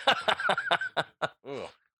 Ugh.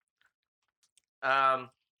 How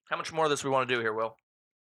much more of this we want to do here, Will?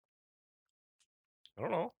 I don't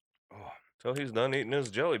know. Oh, Till he's done eating his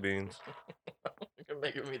jelly beans. You're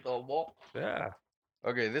making me the whole bowl. Yeah.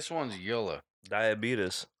 okay, this one's yellow.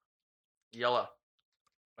 Diabetes. Yellow.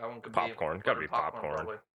 That one could Popcorn. be Gotta be buttered popcorn.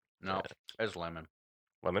 probably. No, it's lemon.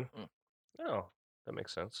 Lemon? Mm. Oh, that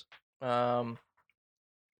makes sense. Try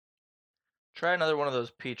another one of those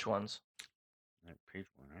peach ones. That peach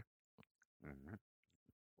one, eh?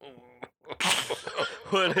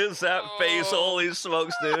 What is that face? Holy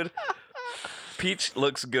smokes, dude. Peach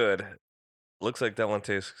looks good. Looks like that one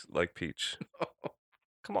tastes like peach.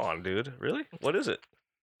 Come on, dude. Really? What is it?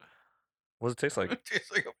 What does it taste like? It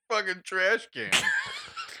tastes like a fucking trash can.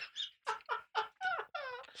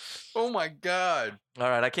 Oh my god. All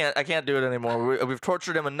right, I can't do it anymore. We've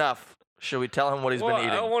tortured him enough. Should we tell him what he's Well, been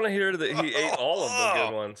eating? I want to hear that he ate all of the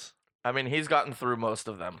good ones. I mean, he's gotten through most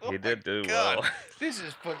of them. He did do God. well. This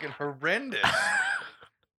is fucking horrendous.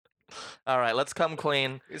 All right, let's come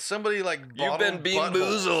clean. Is somebody like You've been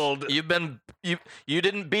bean-boozled. You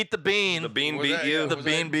didn't beat the bean. The bean beat you. The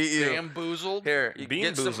bean beat you. Bamboozled? Here, you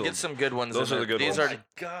Bean-boozled. get some good ones. Those in are the there. good These ones. are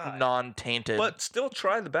God. non-tainted. But still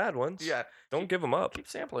try the bad ones. yeah, Don't give them up. keep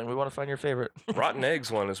sampling. We want to find your favorite. Rotten eggs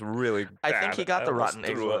one is really I bad. think he got the almost rotten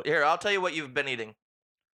eggs threw one. up. Here, I'll tell you what you've been eating.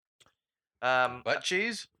 Butt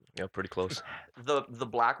cheese? Yeah, pretty close. The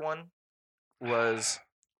black one was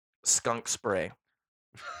skunk spray.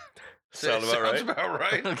 Sound about Sounds right? about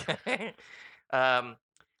right. Okay.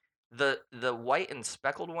 The white and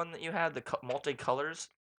speckled one that you had, the multicolors,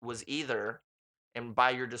 was either, and by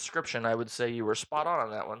your description, I would say you were spot on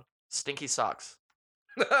that one. Stinky socks.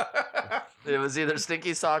 It was either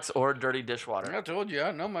stinky socks or dirty dishwater. I told you,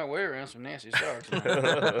 I know my way around some nasty socks.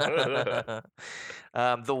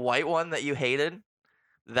 The white one that you hated,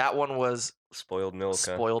 that one was Spoiled milk.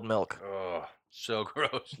 huh? spoiled milk. Oh, so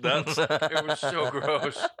gross. That's- It was so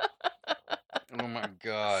gross. Oh my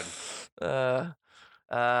god.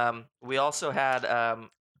 We also had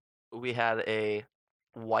we had a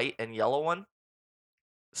white and yellow one,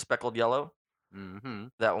 speckled yellow. Mm-hmm.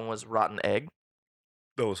 That one was rotten egg.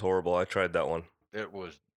 That was horrible. I tried that one. It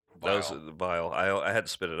was That was vile. vile. I had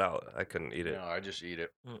to spit it out. I couldn't eat it. No, I just eat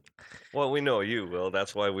it. Well, we know you, Will.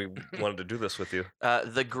 That's why we wanted to do this with you.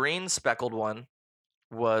 The green speckled one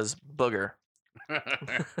was booger.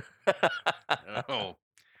 Oh.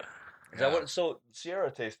 Is that what? So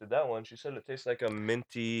Sierra tasted that one. She said it tastes like a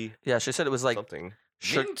minty Yeah, she said it was like something,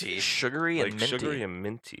 Minty? sugary and like minty. sugary and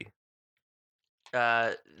minty.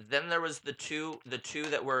 Then there was the two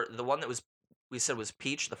that were the one that was we said was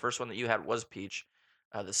peach. The first one that you had was peach.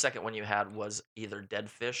 The second one you had was either dead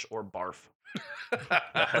fish or barf.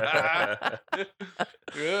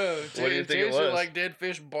 Yeah, What do you it think it tasted was? like dead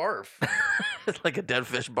fish barf. Like a dead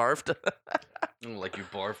fish barfed. Like you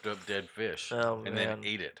barfed up dead fish Oh, and man. then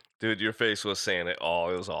ate it. Dude, your face was saying it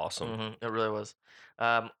all. It was awesome. It really was.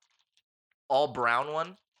 All brown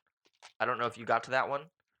one. I don't know if you got to that one.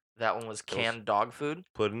 That one was canned dog food.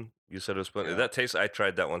 Pudding. You said it was pudding. Yeah. That tastes. I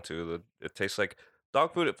tried that one too. It tastes like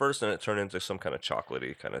dog food at first, and it turned into some kind of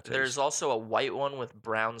chocolatey kind of taste. There's also a white one with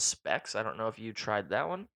brown specks. I don't know if you tried that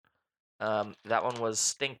one. That one was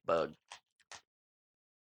stink bug.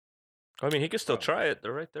 I mean, he can still Oh. try it.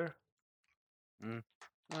 They're right there.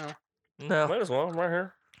 Well, No. Might as well. I'm right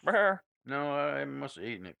here. Right here. no, I must have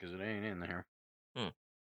eaten it because it ain't in there.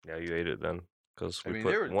 Yeah, you ate it then, because I we mean,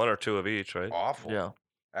 put they were one or two of each, right? Awful. Yeah.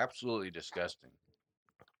 Absolutely disgusting.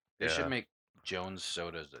 They Yeah. should make Jones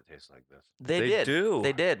sodas that taste like this. They They did. do.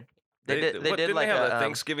 They did. They did. They what, did didn't like they have a a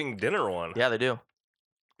Thanksgiving dinner one? Yeah, they do.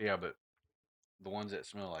 Yeah, but the ones that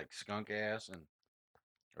smell like skunk ass and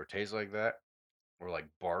or taste like that, or like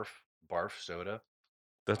barf soda.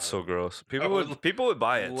 That's so Oh. gross. I would People would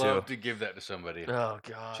buy it Love too. to give that to somebody. Oh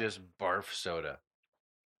god. Just barf soda.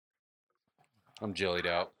 I'm jellied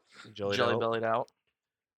out. Jelly jelly out. bellied out.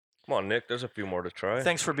 Come on, Nick. There's a few more to try.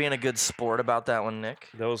 Thanks for being a good sport about that one, Nick.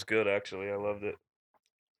 That was good, actually. I loved it.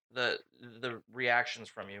 the reactions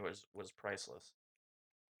from you was priceless.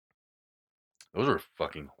 Those are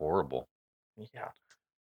fucking horrible. Yeah.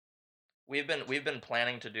 We've been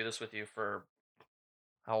planning to do this with you for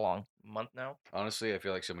how long? A month now? Honestly, I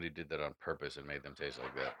feel like somebody did that on purpose and made them taste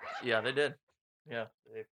like that. Yeah, they did. Yeah,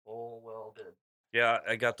 they full well did. Yeah,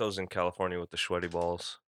 I got those in California with the sweaty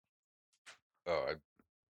balls. Oh, I'd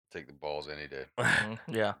take the balls any day.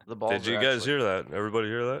 Yeah, the balls. Did you guys hear that? Everybody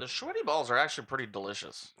hear The that? sweaty balls are actually pretty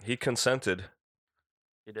delicious. He consented.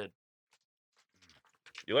 He did.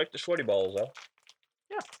 You like the sweaty balls, huh?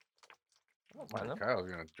 Yeah. I don't mind them. Kyle's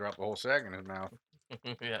gonna drop the whole sack in his mouth.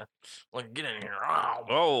 Yeah. Like, get in here.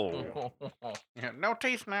 Oh. Yeah, no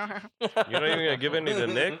teeth now. You're not even gonna give any to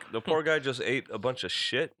Nick? The poor guy just ate a bunch of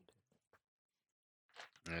shit.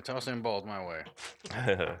 Yeah, toss them balls my way.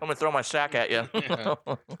 I'm gonna throw my sack at you. Yeah.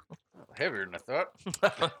 Heavier than I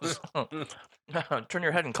thought. Turn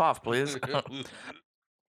your head and cough, please.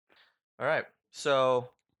 All right. So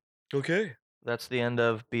Okay. that's the end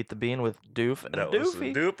of Beat the Bean with Doof and That was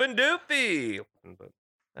Doofy. Doop and Doofy.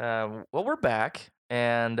 Well, we're back,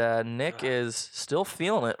 and Nick is still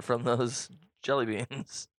feeling it from those jelly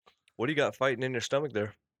beans. What do you got fighting in your stomach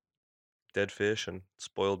there? Dead fish and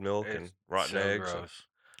spoiled milk and It's rotten so eggs. gross.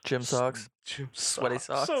 Gym socks. Sweaty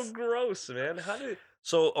socks. So gross, man. How did?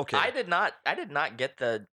 So okay. I did not get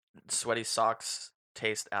the sweaty socks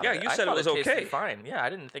taste out Yeah, of it. you I said it thought was tasted okay. fine. Yeah, I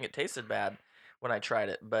didn't think it tasted bad when I tried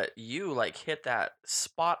it, but you like hit that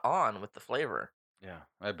spot on with the flavor. Yeah,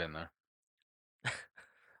 I've been there.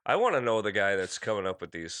 I want to know the guy that's coming up with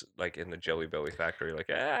these, like in the Jelly Belly factory. Like,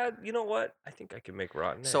 you know what? I think I can make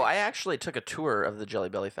rotten So I eggs. actually took a tour of the Jelly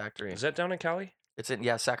Belly factory. Is that down in Cali? It's in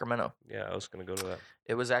Sacramento. Yeah, I was gonna go to that.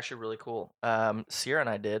 It was actually really cool. Sierra and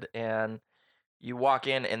I did, and you walk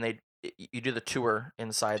in and you do the tour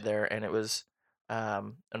inside there, and it was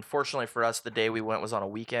unfortunately for us, the day we went was on a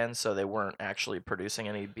weekend, so they weren't actually producing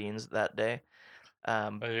any beans that day.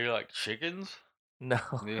 Are you like chickens? No.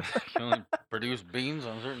 You can only produce beans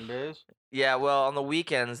on certain days? Yeah, well, on the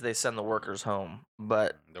weekends they send the workers home,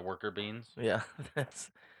 but The worker beans? yeah,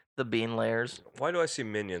 that's the bean layers. Why do I see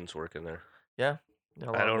Minions working there? Yeah,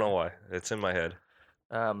 I don't know why. It's in my head.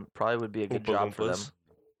 Probably would be a good Oompa job for them. Loompas.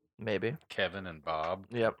 Maybe. Kevin and Bob.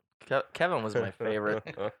 Yep. Kevin was my favorite.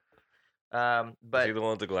 Is But he the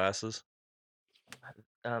one with the glasses?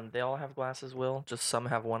 they all have glasses. Will just some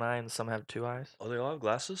have one eye and some have two eyes. Oh, they all have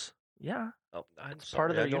glasses? Yeah, Oh, I'm it's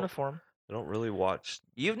part of sorry, their uniform. I don't really watch.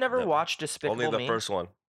 You've never that- watched Despicable Only the Me? first one.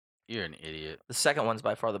 You're an idiot. The second one's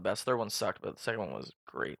by far the best. Third one sucked, but the second one was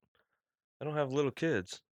great. I don't have little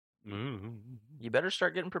kids. You better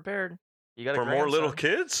start getting prepared. You got a For more little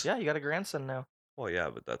grandson. kids? Yeah, you got a grandson now. Well, yeah,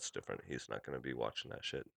 but that's different. He's not going to be watching that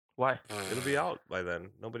shit. Why? It'll be out by then.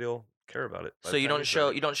 Nobody will care about it. by So the you time don't he's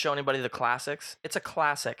show ready. anybody the classics. It's a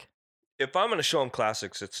classic. If I'm going to show him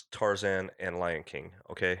classics, it's Tarzan and Lion King.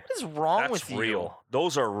 Okay, What is wrong that's with you? real.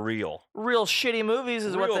 Those are real. Real shitty movies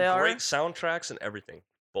is real what they are. great soundtracks and everything.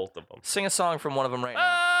 Both of them. Sing a song from one of them right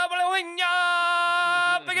now.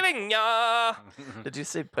 Did you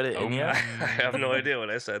say put it in I ya? have no idea what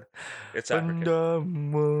I said. It's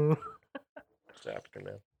African. It's African,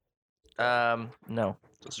 man. No.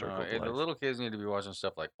 It's a circle No, of the life. little kids need to be watching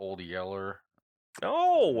stuff like Old Yeller.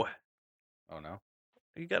 No! Oh, no?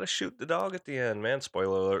 You gotta shoot the dog at the end, man.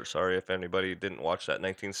 Spoiler alert. Sorry if anybody didn't watch that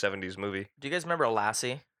 1970s movie. Do you guys remember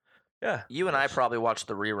Lassie? Yeah. You and I probably watched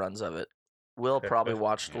the reruns of it. Will probably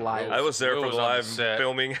watched Yeah, live. I was there Will for was the on the live set.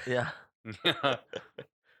 filming. Yeah.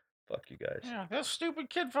 Fuck you guys. Yeah, that stupid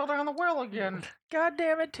kid fell down the well again. God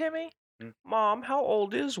damn it, Timmy. Mom, how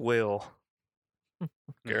old is Will?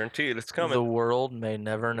 Guaranteed it's coming. The world may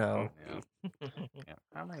never know. Yeah.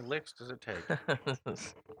 How many licks does it take?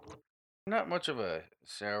 Not much of a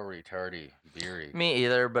soury, tardy, beery. Me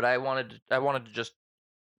either, but I wanted to just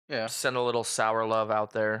Yeah. send a little sour love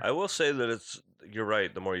out there. I will say that you're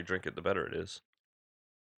right. The more you drink it, the better it is.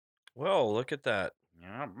 Well, look at that.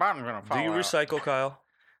 Yeah, bottom's gonna fall Do you out. recycle, Kyle?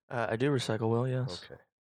 I do recycle, Will, yes. Okay.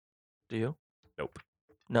 Do you? Nope.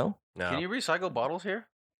 No? No. Can you recycle bottles here?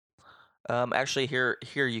 Actually, here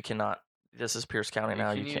you cannot. This is Pierce County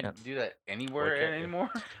now. Can You can't. do that anywhere can't you? anymore?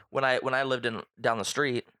 When I lived down the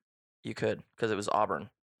street, you could because it was Auburn.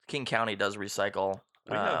 King County does recycle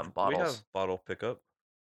we have bottles. bottle pickup.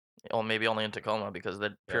 Well, maybe only in Tacoma because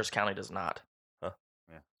Pierce County does not. Yeah,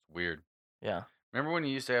 it's weird. Yeah. Remember when you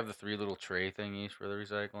used to have the 3 little tray thingies for the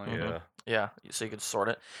recycling? Mhm. Yeah. Yeah, so you could sort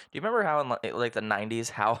it. Do you remember how in like the 90s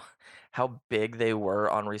how big they were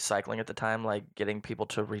on recycling at the time, like getting people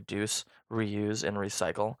to reduce, reuse and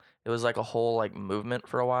recycle? It was like a whole like movement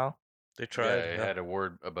for a while. They Yeah, tried. it yeah. had a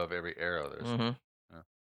word above every arrow. There's Mhm.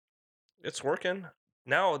 It's working.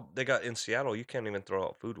 Now they got in Seattle, you can't even throw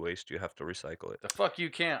out food waste. You have to recycle it. The fuck you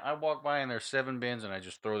can't. I walk by and there's 7 bins and I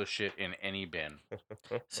just throw the shit in any bin.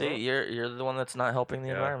 See, you're the one that's not helping the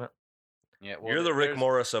Yeah. environment. Yeah, well, You're the Rick there's-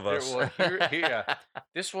 Morris of there- us. well, yeah.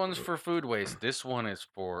 This one's for food waste. This one is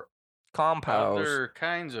for Compost. other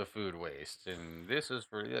kinds of food waste, and this is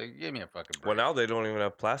for give me a fucking break. Well, now they don't even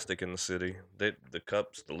have plastic in the city. The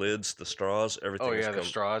cups, the lids, the straws, everything oh is yeah, the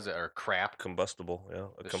straws that are crap. combustible. Yeah,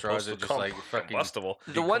 The straws are just like fucking- combustible.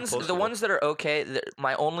 The ones that are okay.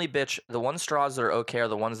 My only bitch. The one straws that are okay are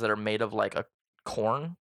the ones that are made of like a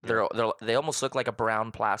corn. They almost look like a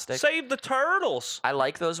brown plastic. Save the turtles. I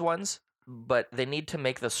like those ones, but they need to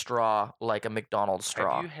make the straw like a McDonald's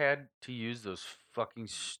straw. Have you had to use those fucking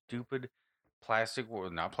stupid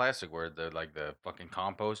not plasticware, the fucking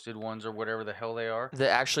composted ones or whatever the hell they are? That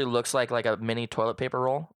actually looks like a mini toilet paper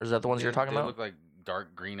roll. Is that the ones you're talking They about? look like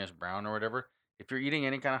dark greenish brown or whatever. If you're eating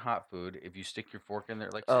any kind of hot food, if you stick your fork in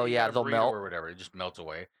there, like Oh, say you yeah, got a they'll burrito melt. or whatever, it just melts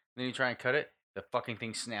away. Then you try and cut it, the fucking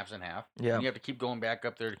thing snaps in half. Yeah. And you have to keep going back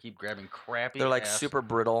up there to keep grabbing crappy. They're like ass- super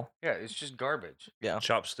brittle. Yeah, it's just garbage. Yeah.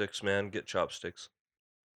 Chopsticks, man. Get chopsticks.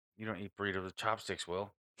 You don't eat burritos with chopsticks,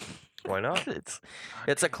 Will. Why not? It's God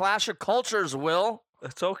a damn. clash of cultures, Will.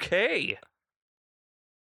 It's okay.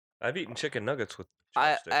 I've eaten chicken nuggets with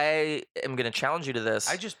I chopsticks. am gonna challenge you to this.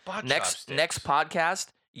 I just bought next chopsticks. podcast,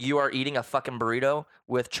 you are eating a fucking burrito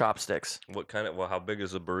with chopsticks. What kind of? Well, how big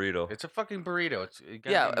is a burrito? It's a fucking burrito.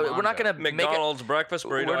 Yeah, we're not gonna make it. McDonald's breakfast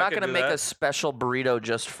burrito. We're I not could gonna do make that. a special burrito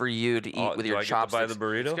just for you to eat with do your I get to buy chopsticks. the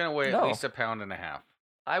burrito? It's gonna weigh No. at least a pound and a half.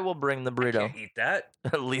 I will bring the I burrito. can't eat that.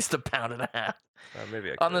 At least a pound and a half.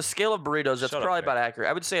 Maybe I On the could. scale of burritos, that's Shut up, probably Nick. about accurate.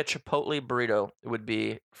 I would say a Chipotle burrito would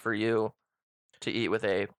be for you to eat with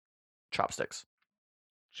a chopsticks.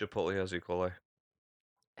 Chipotle has E. coli.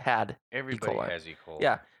 Had. Everybody coli. has E. coli.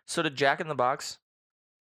 Yeah. So did Jack in the Box.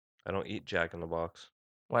 I don't eat Jack in the Box.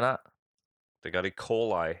 Why not? They got E.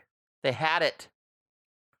 coli. They had it.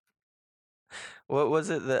 What was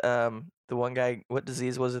it? The one guy. What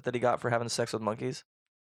disease was it that he got for having sex with monkeys?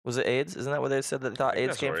 Was it AIDS? Isn't that what they said that they thought I think AIDS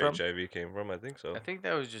that's came where from? HIV came from. I think so. I think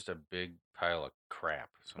that was just a big pile of crap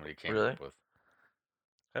somebody came Really? up with.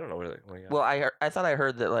 I don't know really. Well, yeah. Well, I thought I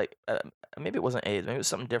heard that maybe it wasn't AIDS, maybe it was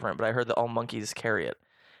something different, but I heard that all monkeys carry it,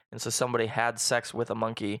 and so somebody had sex with a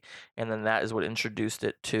monkey, and then that is what introduced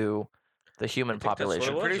it to the human I think that's what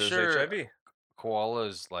population. it was, Pretty is sure- HIV.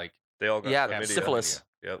 Koalas like They all got Yeah, chlamydia. syphilis.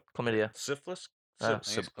 Yep. Chlamydia. Syphilis. I think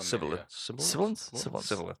it's chlamydia. Syphilis. Syphilis.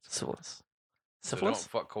 Syphilis. so Syphilis. don't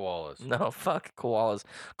fuck koalas. No, fuck koalas.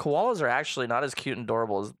 Koalas are actually not as cute and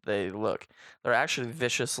adorable as they look. They're actually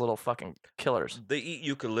vicious little fucking killers. They eat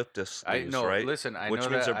eucalyptus I leaves, know. right? Listen, I Which know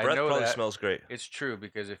means that. their breath I know probably that. smells great. It's true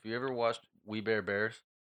because if you ever watched We Bare Bears,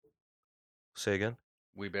 Say again.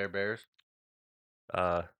 We Bare Bears.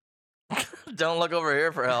 Don't look over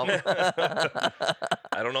here for help.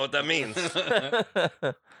 I don't know what that means.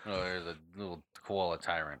 Oh, there's a little koala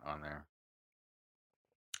tyrant on there.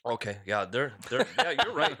 Okay, yeah, they're yeah,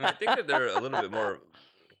 you're right. I think that they're a little bit more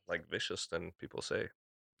like vicious than people say.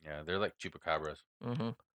 Yeah, they're like chupacabras. hmm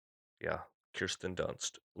Yeah, Kirsten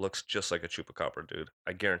Dunst looks just like a chupacabra, dude.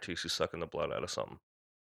 I guarantee she's sucking the blood out of something.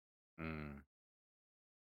 Mm.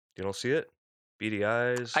 You don't see it? Beady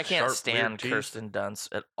eyes. I can't sharp, stand weird teeth. Kirsten Dunst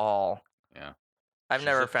at all. Yeah. I've She's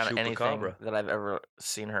never a found anything chupacabra. that I've ever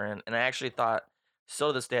seen her in, and I actually thought, still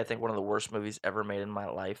to this day, I think one of the worst movies ever made in my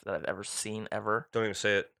life that I've ever seen ever. Don't even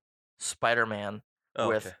say it. Spider-Man Oh,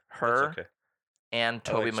 with okay. That's her okay. and I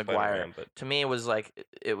Tobey like Maguire. Spider-Man, but To me, it was like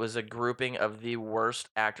it was a grouping of the worst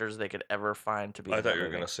actors they could ever find to be. I in thought that you were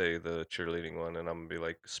movie. gonna say the cheerleading one, and I'm gonna be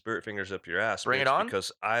like, "Spirit fingers up your ass." Bring It bitch," On?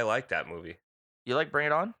 because I like that movie. You like Bring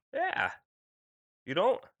It On? Yeah. You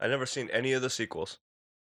don't? I never seen any of the sequels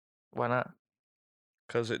Why not?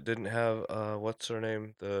 because it didn't have what's her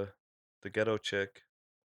name, the ghetto chick,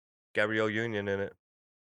 Gabrielle Union in it.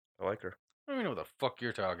 I like her. I don't even know what the fuck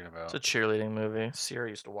you're talking about. It's a cheerleading movie. Sierra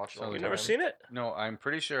used to watch it all So the You time. never seen it? No, I'm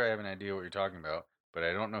pretty sure I have an idea what you're talking about, but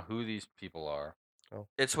I don't know who these people are.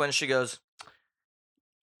 It's when she goes,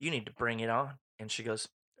 "You need to bring it on," and she goes,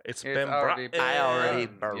 It's It's been already brought. "I already Yeah.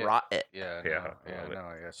 brought it." Yeah, Yeah, no, I yeah, love it.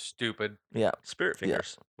 no, yeah, stupid. Yeah. Spirit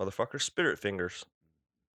fingers, motherfucker. Spirit fingers.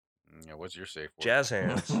 Yeah, what's your safe word? Jazz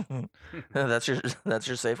hands. that's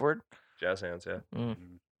your safe word. Jazz hands. Yeah.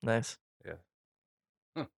 Mm. Nice. Yeah.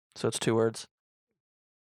 Hmm. So it's 2 words.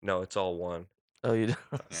 No, it's all one. Oh, you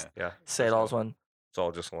Yeah. Yeah. say it all as one. It's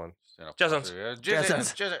all just one. Jazz hands. Jazz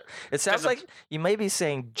hands. It sounds Jazz like hands. you may be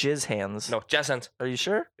saying jizz hands. No, jazz hands. Are you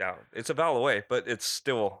sure? Yeah, it's a vowel away, but it's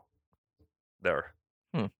still there.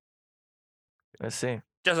 Let's see.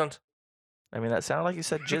 Jazz hands. I mean, that sounded like you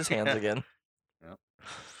said jizz hands again.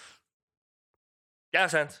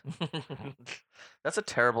 Gas hands. That's a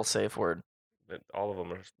terrible safe word. All of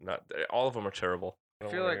them are not. All of them are terrible. I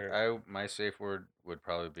feel like my safe word would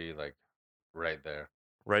probably be like right there.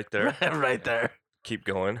 Right there. Right there. Keep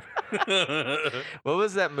going. What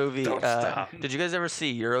was that movie? Don't stop. Did you guys ever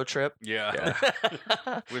see Eurotrip? Yeah.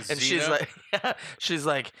 With And Xena? she's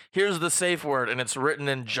like, here's the safe word, and it's written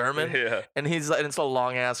in German, Yeah. and he's like, and it's a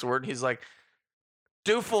long ass word. And he's like,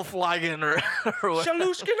 Duffelfliegen or what?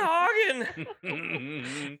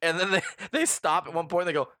 Shalushkenhagen. And then they stop at one point. And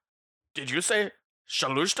they go, "Did you say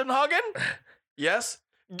Shalushtenhagen?" Yes.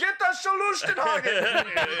 Get the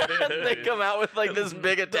Shalushtenhagen. They come out with like this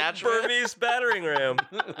big attachment. Burmese battering ram.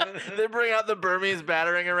 They bring out the Burmese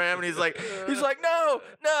battering ram, and he's like, no.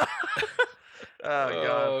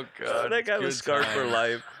 Oh god. That guy was scarred for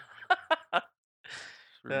life.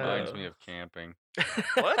 Reminds me of camping.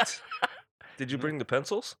 What? Did you bring the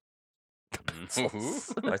pencils?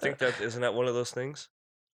 I think isn't that one of those things?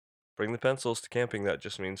 Bring the pencils to camping. That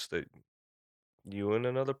just means that you and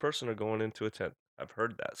another person are going into a tent. I've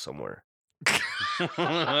heard that somewhere.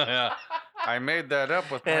 I made that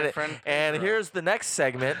up with my friend. And Pedro. here's the next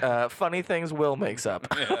segment. Funny things Will makes up.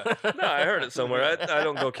 Yeah. No, I heard it somewhere. I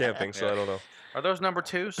don't go camping, so I don't know. Are those number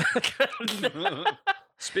twos?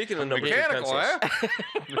 Speaking of number two Mechanical,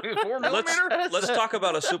 pencils, 4 millimeter? let's talk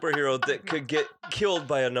about a superhero that could get killed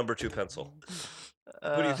by a number 2 pencil.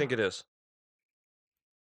 Who do you think it is?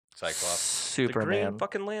 Cyclops. The Superman. Green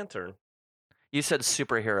fucking Lantern. You said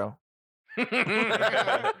superhero.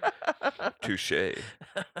 Touche.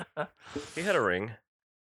 He had a ring.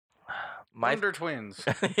 My Wonder Twins.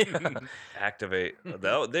 Activate.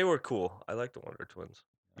 They were cool. I like the Wonder Twins.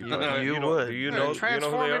 You don't- would. Do you know who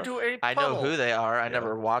Transform they are? into a I know who they are. I Yeah.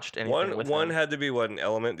 never watched anything with One them. had to be an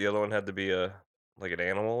element. The other one had to be like an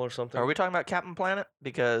animal or something. Are we talking about Captain Planet?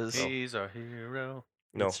 Because He's our hero.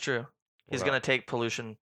 No. it's true. He's not. going to take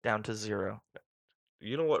pollution down to 0.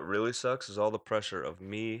 You know what really sucks is all the pressure of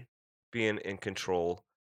me being in control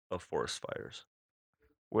of forest fires.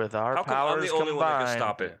 With our How come I'm powers the only one that combined. can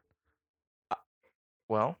stop it?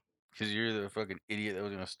 Well, Because you're the fucking idiot that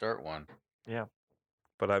was going to start one.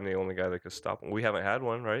 But I'm the only guy that can stop them. We haven't had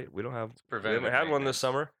one, right? We don't have. We preventative haven't had one this maintenance.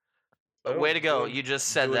 summer. Oh, way to go. doing- You just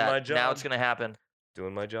said doing my that. Now it's job. going to happen.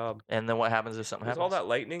 Doing my job. And then what happens if something Was happens? all that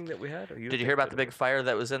lightning that we had? Did you hear about the big fire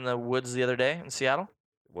that was in the woods the other day in Seattle?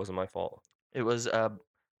 It wasn't my fault. It was a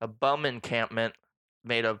bum encampment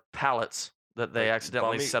made of pallets that they Like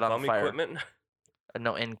accidentally bum set on bum fire. Equipment.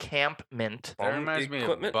 No, encampment. That reminds me of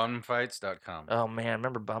equipment? bumfights.com. Oh man,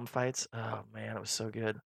 remember bum fights? Oh man, it was so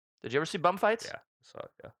good. Did you ever see bum fights? Yeah, I saw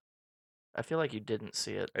it. Yeah, I feel like you didn't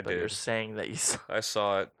see it, I but you're did. saying that you saw. I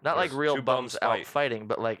saw it. Not like There's real two bums out fight. fighting,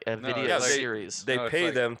 but like a No, video it's like- series. They No, it's pay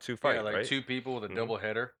like- them to fight, Yeah, like right? 2 people with a Mhm. double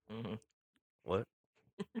header. Mhm. What?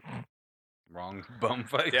 Wrong bum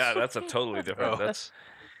fights. Yeah, that's a totally different. Oh. That's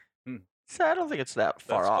So I don't think it's that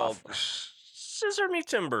far off. called scissor me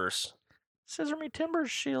timbers. Scissor me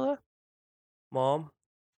timbers, Sheila. Mom,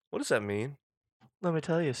 what does that mean? Let me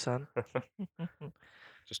tell you, son.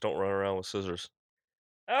 Just don't run around with scissors.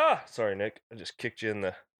 Ah, sorry, Nick. I just kicked you in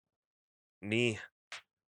the knee.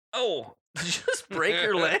 Oh, Did you just break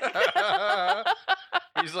your leg?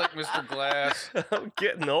 He's like Mr. Glass. I'm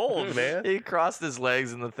getting old, man. He crossed his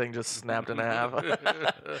legs and the thing just snapped in half.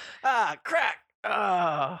 Ah, crack!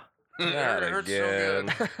 Ah. It Not hurts so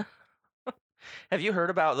again. good. Have you heard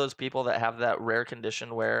about those people that have that rare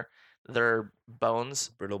condition where their bones,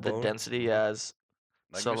 Brittle the bone. density as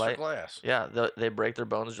Like so Mr. light? Glass. Yeah, they break their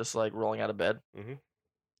bones just like rolling out of bed. Mhm.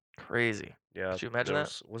 Crazy. Yeah. Could you imagine there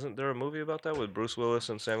that? Wasn't there a movie about that with Bruce Willis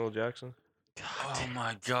and Samuel Jackson? Oh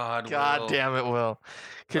my God. God Will. damn it, Will.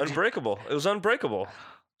 Could you- Unbreakable. It was unbreakable.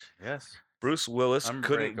 Yes. Bruce Willis couldn't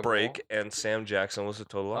Unbreakable. break, and Sam Jackson was a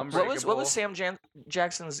total opposite. what was Unbreakable. Sam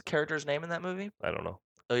Jackson's character's name in that movie? I don't know.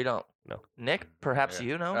 Oh, you don't? No. Nick, perhaps Yeah.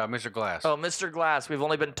 you know? Mr. Glass. Oh, Mr. Glass. We've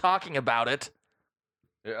only been talking about it.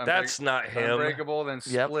 Yeah, That's not him. Unbreakable, then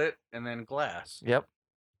Yep. Split, and then Glass. Yep.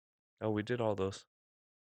 Oh, we did all those.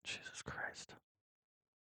 Jesus Christ.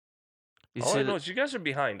 You All see I know that- is you guys are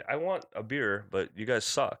behind. I want a beer, but you guys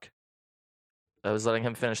suck. I was letting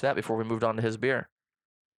him finish that before we moved on to his beer.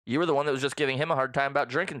 You were the one that was just giving him a hard time about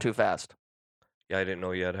drinking too fast. Yeah, I didn't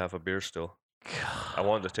know you had half a beer still. I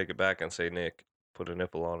wanted to take it back and say, Nick, put a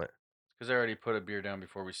nipple on it. Because I already put a beer down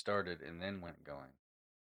before we started and then went going.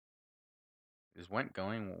 Is went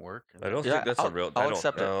going won't work? I don't Yeah, think that's I'll- a real. I'll I don't,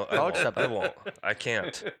 accept it. no, I I'll won't. accept I it. won't. I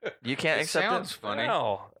can't. You can't It accept sounds it? funny.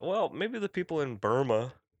 No. Well, maybe the people in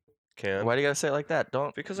Burma can. Why do you gotta say it like that?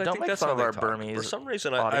 Because I don't think make that's fun how of they our talk. Burmese. For some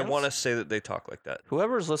reason, I want to audience. say that they talk like that.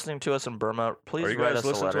 Whoever's listening to us in Burma, please Are you write guys us a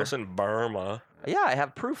listening letter. to us in Burma? Yeah, I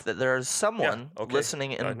have proof that there is someone okay.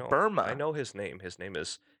 listening I in know. Burma. I know his name. His name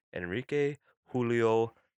is Enrique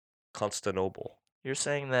Julio Constantinople. You're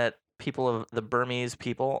saying that people of the Burmese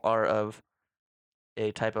people are of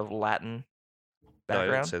a type of Latin No, I didn't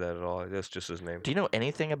background? say that at all. That's just his name. Do you know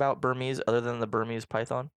anything about Burmese other than the Burmese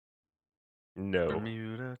python? No.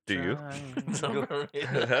 Bermuda Do you? Triangle.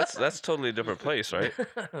 That's totally a different place, right?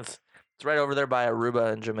 It's right over there by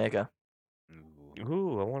Aruba in Jamaica. Ooh.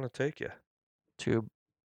 Ooh, I want to take you. To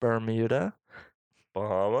Bermuda.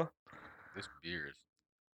 Bahama. This beer is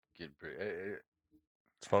getting pretty.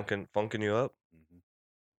 It's funking you up.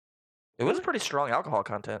 It was pretty strong alcohol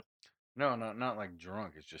content. No, not like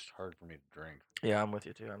drunk. It's just hard for me to drink. Yeah, I'm with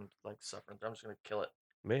you too. I'm like suffering. I'm just gonna kill it.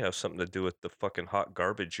 May have something to do with the fucking hot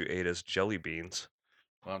garbage you ate as jelly beans.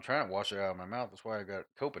 Well, I'm trying to wash it out of my mouth. That's why I got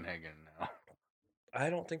Copenhagen now.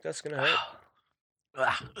 I don't think that's gonna help.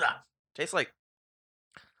 Tastes like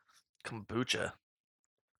kombucha.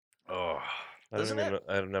 Oh, Doesn't it?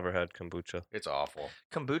 I've never had kombucha. it's awful.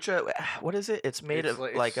 Kombucha. What is it? It's made It's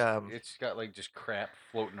of like It's got like just crap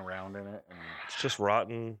floating around in it. And It's just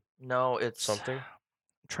rotten No, it's something.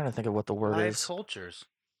 I'm trying to think of what the word live is. cultures.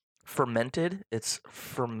 Fermented. It's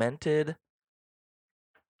fermented.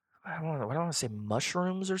 I don't want to say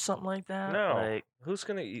mushrooms or something like that. No. Like, Who's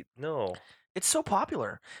gonna eat? No. it's so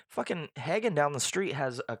popular. Fucking Hagen down the street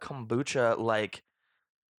has a kombucha. Like,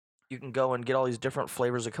 you can go and get all these different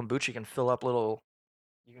flavors of kombucha. You can fill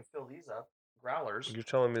these up, growlers. You're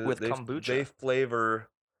telling me that With they kombucha. flavor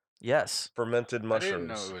yes. fermented mushrooms. I didn't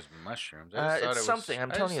know it was mushrooms. I just thought it's it was something.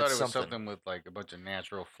 I'm telling you, I it's just thought it was something. something with like a bunch of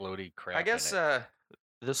natural floaty crap. I guess in it.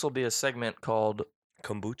 this will be a segment called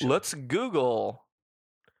Kombucha. Let's Google.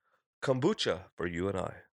 Kombucha for you and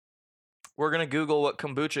I. We're gonna Google what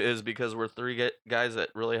kombucha is because we're three guys that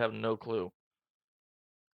really have no clue.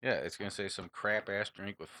 Yeah, it's gonna say some crap ass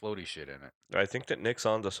drink with floaty shit in it. I think that Nick's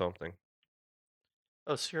onto something.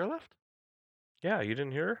 Oh, Sierra left? Yeah, you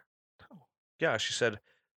didn't hear her? No. Yeah, she said,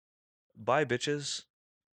 "Bye, bitches."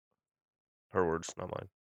 Her words, not mine.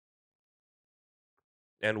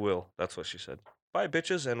 And will. That's what she said. Bye,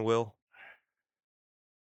 bitches, and will.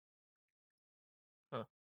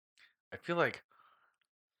 I feel like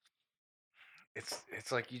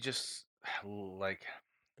it's like you just like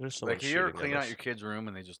There's so like much if you ever shitting in clean out this. your kid's room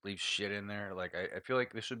and they just leave shit in there. Like I feel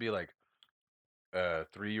like this should be like a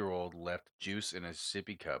 3-year-old left juice in a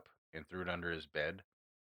sippy cup and threw it under his bed,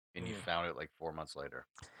 and you found it like 4 months later.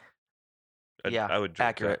 Yeah, I would drink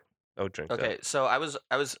accurate. that. I would drink Okay, that. so I was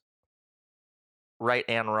right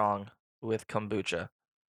and wrong with kombucha.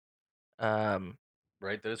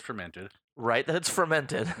 Right, that it's fermented. Right that it's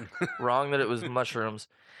fermented. Wrong that it was mushrooms.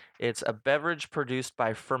 It's a beverage produced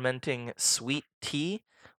by fermenting sweet tea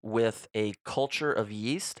with a culture of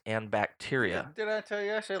yeast and bacteria. Did I tell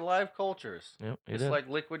you? I said live cultures. Yep, you It's did. like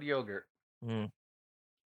liquid yogurt.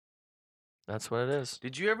 That's what it is.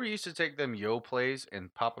 Did you ever used to take them Yoplays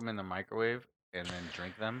and pop them in the microwave and then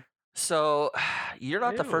drink them? So, you're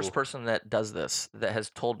not the first Ew. person that does this, that has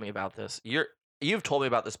told me about this. You've told me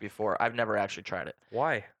about this before. I've never actually tried it.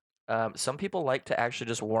 Why? Some people like to actually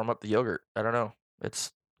just warm up the yogurt. I don't know.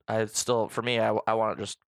 For me, I want it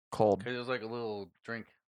just cold. Because it was like a little drink.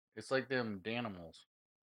 It's like them Danimals.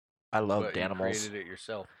 I love But you Danimals. created it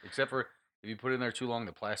yourself. Except for if you put it in there too long,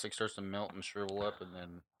 the plastic starts to melt and shrivel up, and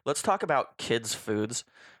then Let's talk about kids' foods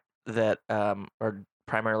that are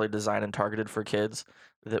primarily designed and targeted for kids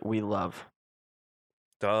that we love.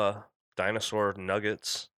 Duh. Dinosaur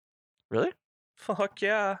nuggets. Really? Fuck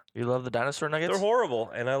yeah. You love the dinosaur nuggets? They're horrible,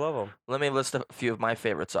 and I love them. Let me list a few of my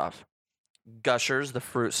favorites off. Gushers, the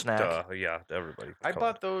fruit snack. Duh. Yeah, everybody. I come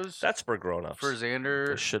bought on. those That's for grown-ups. for Xander.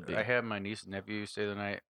 They should be. I had my niece and nephew stay the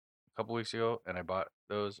night a couple weeks ago, and I bought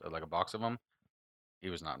those, like a box of them. He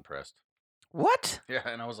was not impressed. What? Yeah,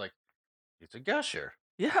 and I was like, "It's a gusher."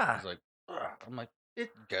 Yeah. He's like, "Ugh." I'm like, "It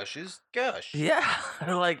gushes gush." Yeah.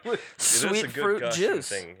 like It is a sweet good fruit gushing juice.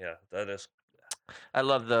 thing. Yeah, that is. I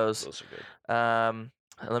love those. Those are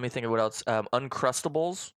good. Let me think of what else.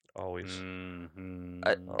 Uncrustables. Always. Mm-hmm.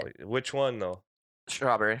 Always. Which one though?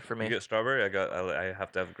 Strawberry for me. You get strawberry. I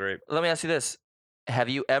have to have grape. Let me ask you this: have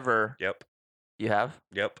you ever? Yep. You have?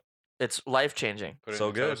 Yep. It's life changing. Put it So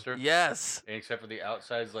in the good. toaster. Yes. And except for the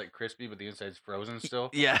outside's like crispy, but the inside's frozen still.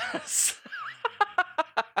 Yes.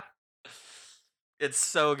 It's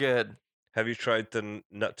so good. Have you tried the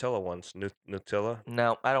Nutella ones? Nutella.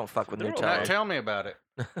 No, I don't fuck with They're Nutella. Now, okay. tell me about it.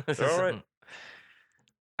 They're all right.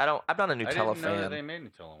 I'm not a I Nutella didn't know that fan. they made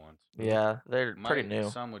Nutella ones. Yeah, they're My pretty new.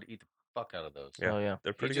 son would eat the fuck out of those. Yeah. Oh yeah.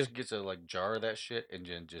 They're He pretty just good. gets a like jar of that shit and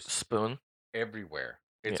then just Spoon. everywhere.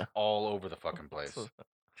 It's Yeah. all over the fucking place.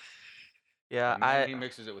 Yeah, And then he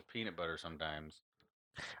mixes it with peanut butter sometimes.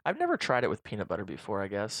 I've never tried it with peanut butter before. I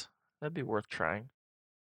guess that'd be worth trying.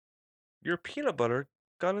 Your peanut butter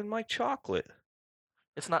got in my chocolate.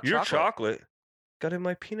 It's not Your chocolate. chocolate got in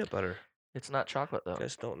my peanut butter. It's not chocolate though. You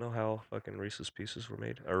guys don't know how fucking Reese's Pieces were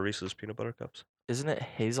made, or Reese's peanut butter cups. Isn't it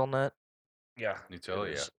hazelnut? Yeah,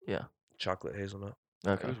 Nutella. Yeah. chocolate hazelnut.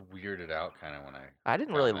 I Okay. was weirded out kind of when I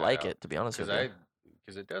didn't really found that like out. it, to be honest with because you.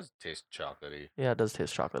 because it does taste chocolatey. Yeah, it does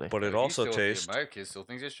taste chocolatey. But it Like, also tastes my kid still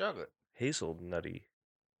thinks it's chocolate. hazelnutty.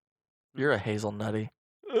 You're a hazelnutty.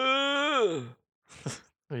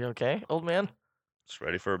 Are you okay, old man? Just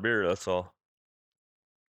ready for a beer, that's all.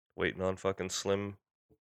 Waiting on fucking Slim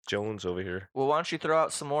Jones over here. Well, why don't you throw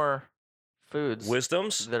out some more foods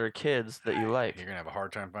Wisdoms? that are kids that you like? You're gonna have a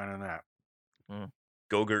hard time finding that.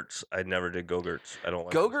 Go-Gurts. I never did Go-Gurts. I don't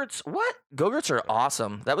like them. Go-Gurts? What? Go-Gurts are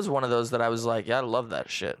awesome. That was one of those that I was like, yeah, I love that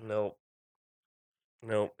shit. Nope.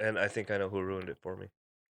 And I think I know who ruined it for me.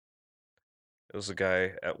 It was a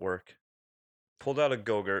guy at work. Pulled out a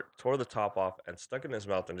Go-Gurt, tore the top off, and stuck it in his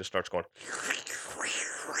mouth and just starts going.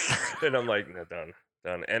 And I'm like, no, done.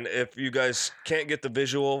 And if you guys can't get the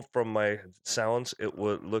visual from my sounds, it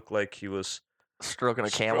would look like he was Stroking a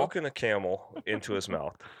camel? stroking a camel into his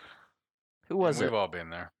mouth. Who was We've it? all been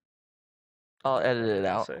there. I'll edit What did it he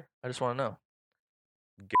out. say? I just want to know.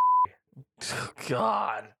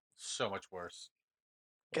 God. So much worse.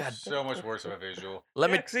 God. So much worse of a visual. Let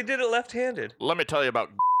Yeah, me 'cause he did it left-handed. let me tell you about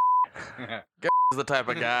is the type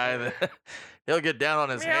of guy that he'll get down on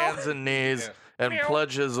his Meow. hands and knees Yeah. and Meow.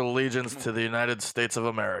 pledge his allegiance to the United States of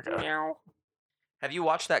America. Meow. Have you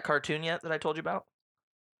watched that cartoon yet that I told you about?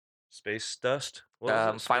 Space Dust. What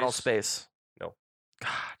was it? Final Space. No. God,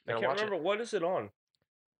 you I gotta can't watch remember what is it on. it.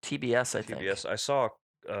 TBS, I think. TBS. I saw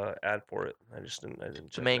ad for it. I didn't. The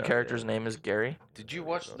check main it out character's yet. name is Gary. Did you There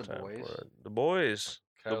watch was The no time Boys? for it. The Boys.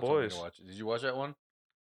 Kyle The told me Boys. to watch it. Did you watch that one?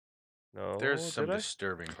 No. There's some did I?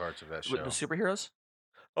 disturbing parts of that With show. the superheroes?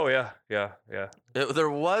 Oh yeah. There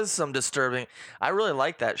was some disturbing. I really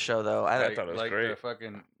liked that show though. I thought it was like great. the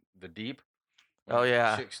fucking The Deep. Oh, the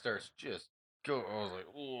yeah. chick starts just go. I was like,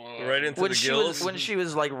 "Whoa." Right into when the she was gills. when she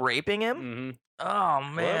was like raping him. Mm-hmm. Oh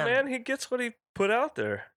man, Well, man, he gets what he put out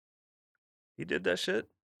there. He did that shit.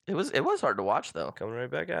 it was hard to watch though. Coming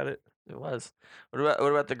right back at it. It was. What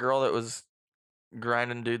about the girl that was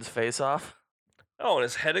grinding dude's face off? Oh, and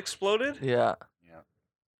his head exploded. Yeah, Yeah.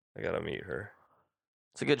 I gotta meet her.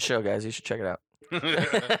 it's a good show, guys. You should check it out.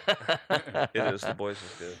 It is. The Boys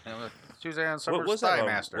is good. Suzanne What Summers, was Spy that?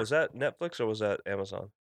 Master. Was that Netflix or was that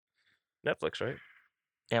Amazon? Netflix, right?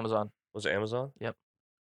 Amazon. Was it Amazon?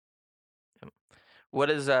 What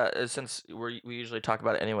is since we usually talk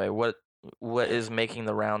about it anyway, what is making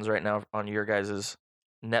the rounds right now on your guys'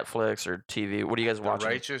 Netflix or TV? What are you guys The watching?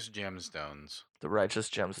 Righteous Gemstones. The Righteous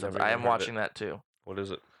Gemstones. Never I even am heard watching it. that too. What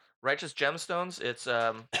is it? Righteous Gemstones. It's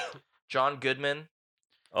John Goodman.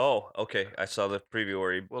 Oh, okay. I saw the preview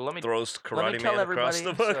where he Well, let me throws let me Karate tell Man everybody across the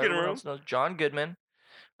so fucking everyone room. else knows. John Goodman.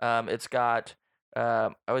 It's got I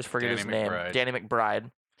always forget Danny his name. McBride. Danny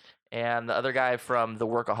McBride. And the other guy from The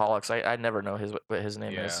Workaholics. I never know what his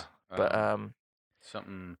name Yeah. is. But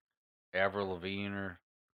something Avril Lavigne or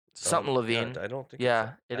something Levine. I don't think.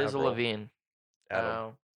 Yeah, it's it is a Avril. Levine.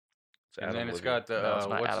 Adam. It's and Adam then it's Levine. got the No, it's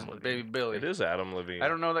not what's Adam his- Levine. Baby Billy. It is Adam Levine. I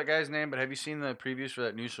don't know that guy's name, but have you seen the previews for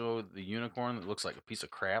that new show, The Unicorn, that looks like a piece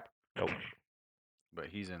of crap? Nope. But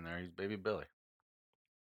he's in there. He's Baby Billy.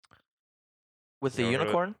 With the Never heard of it.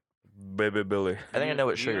 unicorn? Baby Billy. I think I know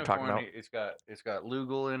what show you're talking Unicorn, about. It's got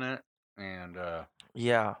Lugal in it and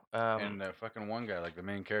Yeah. that fucking one guy, like the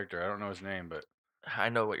main character. I don't know his name, but I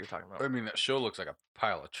know what you're talking I about. mean that show looks like a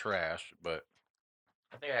pile of trash. But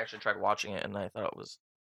I think I actually tried watching it and I thought it was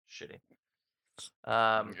shitty.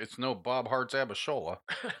 it's no Bob Hart's Abishola.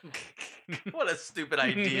 What a stupid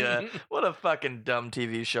idea. What a fucking dumb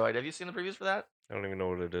TV show. Have you seen the previews for that? I don't even know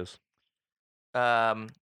what it is.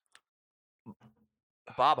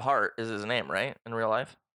 Bob Hart is his name, right? In real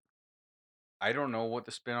life? I don't know what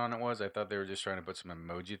the spin on it was. I thought they were just trying to put some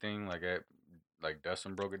emoji thing. Like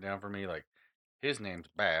Dustin broke it down for me. Like his name's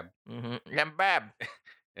Bab, Mm-hmm. Yeah, Bab.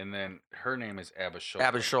 and then her name is Abishola.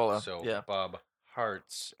 Abishola, So yeah. Bob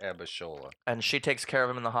Hart's Abishola. And she takes care of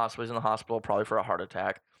him in the hospital. He's in the hospital probably for a heart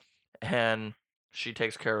attack. And she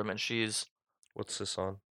takes care of him and she's What's this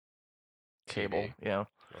on? cable. TV. Yeah.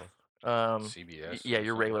 CBS. Yeah, or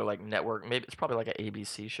your something. regular like network. Maybe it's probably like an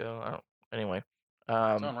ABC show. I don't. Anyway.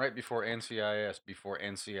 It's on right before NCIS.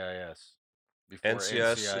 Before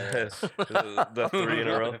NCIS, NCIS. the 3 in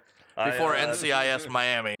a row. Before NCIS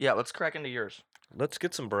Miami. Yeah, let's crack into yours. Let's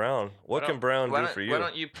get some brown. What Why can don't- brown why do don't- for you? Why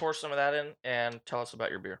don't you pour some of that in and tell us about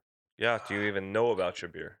your beer? Yeah, do you even know about your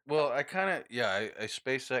beer? Well, I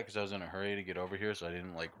spaced that because I was in a hurry to get over here, so I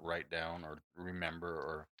didn't like write down or remember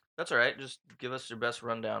or That's all right. Just give us your best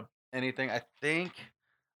rundown. anything. I think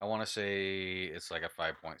I want to say it's like a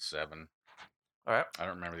 5.7. All right. I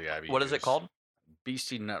don't remember the IBUs. What is it called?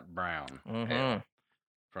 Beastie Nut Brown Mhm. Ale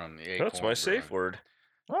from the Acorn That's my safe Brewing. word.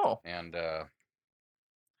 Oh, And it's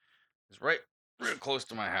right real close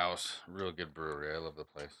to my house. Real good brewery. I love the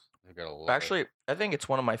place. They've got a lot. actually, I think it's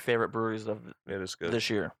one of my favorite breweries of It is good. this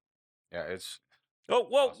year. Yeah, it's Oh,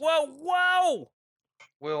 whoa, awesome. whoa, whoa!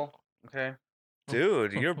 Will. Okay.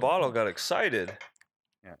 Dude, your bottle got excited.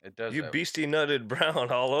 Yeah, it does. You have- beastie nutted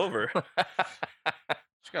brown all over.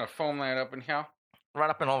 Just gotta foam that up in here. Right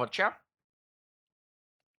up in all the chap.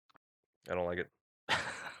 I don't like it.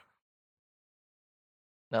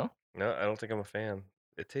 No? No, I don't think I'm a fan.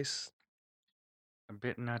 It tastes A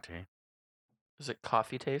bit nutty. Is it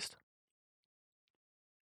coffee taste?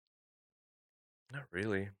 not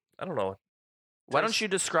really. I don't know. Why don't Tastes- you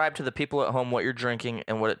describe to the people at home what you're drinking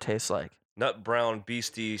and what it tastes like? Nut brown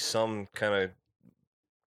beastie, some kind of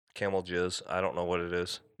camel jizz. I don't know what it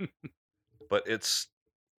is. But it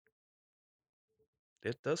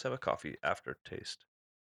does have a coffee aftertaste.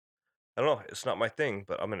 I don't know. It's not my thing,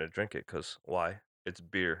 but I'm going to drink it because why? It's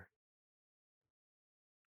beer.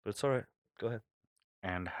 But it's all right. Go ahead.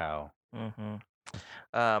 And how? Mm-hmm.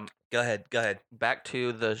 Go ahead. Back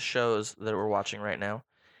to the shows that we're watching right now.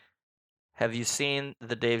 Have you seen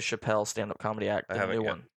the Dave Chappelle stand-up comedy act? I The haven't new yet.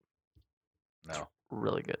 one. No.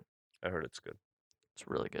 Really good. I heard it's good. It's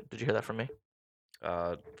really good. Did you hear that from me?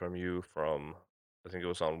 From you, I think it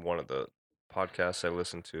was on one of the podcasts I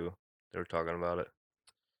listened to. They were talking about it.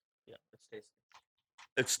 Yeah, it's tasty.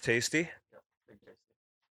 It's tasty. Yeah, big tasty.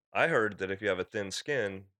 I heard that if you have a thin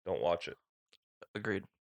skin, don't watch it. Agreed.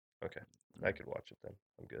 Okay. I could watch it then.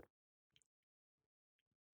 I'm good.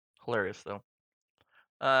 Hilarious though.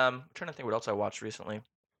 I'm trying to think what else I watched recently.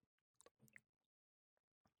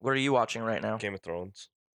 What are you watching right now? Game of Thrones.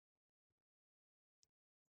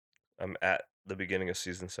 I'm at the beginning of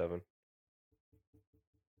season 7.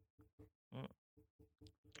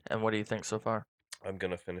 And what do you think so far? I'm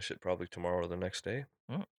gonna finish it probably tomorrow or the next day.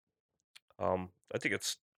 Mm. I think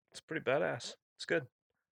it's pretty badass. It's good.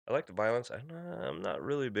 I like the violence. I'm not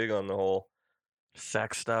really big on the whole.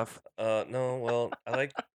 Sex stuff. No. Well, I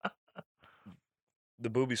like the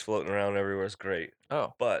boobies floating around everywhere. Is great,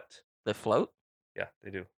 Oh, but they float? yeah, they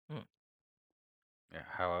do. Yeah.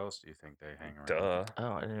 How else do you think they hang around? Duh.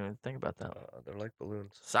 Oh, I didn't even think about that. They're like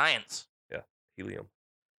balloons. Science. Helium.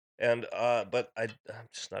 And but I'm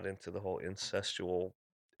just not into the whole incestual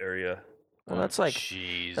area. Well, Oh, that's like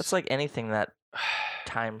jeez. anything that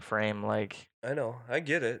time frame. Like, I know, I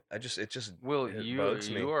get it. It just Will, it bugs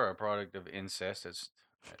me. you are a product of incest. It's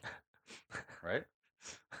right.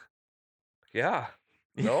 Yeah.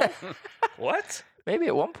 No. What? maybe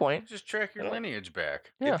at one point. Just track your I don't- lineage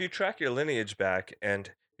back. Yeah. If you track your lineage back and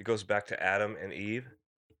it goes back to Adam and Eve,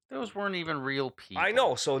 Those weren't even real people. I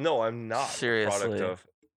know. So no, I'm not a product Seriously. of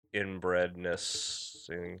inbredness.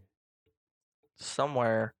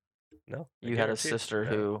 Somewhere No, I you had a guarantee it. sister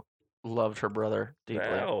No. who loved her brother deeply.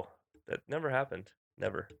 No, that never happened.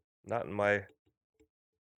 Never. Not in my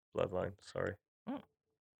bloodline. Sorry.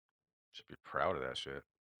 Should be proud of that shit.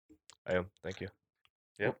 I am. Thank you.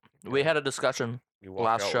 Yep. We had a discussion. You walk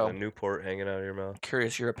last out show. with a Newport hanging out of your mouth.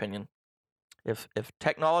 Curious your opinion. If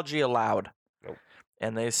technology allowed, Nope.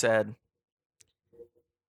 and they said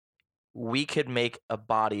we could make a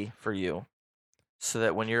body for you, so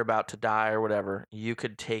that when you're about to die or whatever, you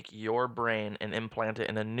could take your brain and implant it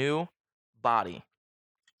in a new body,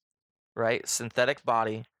 right? Synthetic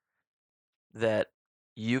body that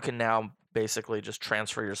you can now basically just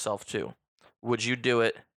transfer yourself to. Would you do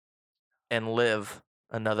it and live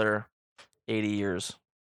another 80 years?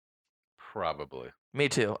 Probably. Me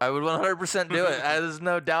too. I would 100% do it. There's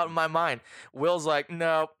no doubt in my mind. Will's like,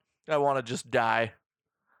 nope, I want to just die.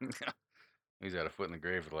 He's got a foot in the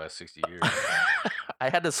grave for the last 60 years. I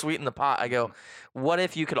had to sweeten the pot. I go, what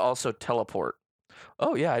if you could also teleport?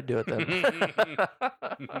 Oh, yeah, I'd do it then.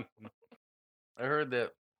 I heard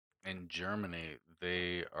that in Germany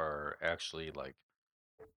they are actually like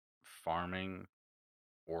farming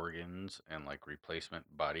organs and like replacement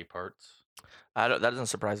body parts. That doesn't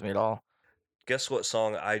surprise me at all. Guess what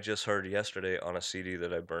song I just heard yesterday on a CD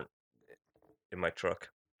that I burnt in my truck?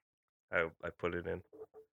 I put it in.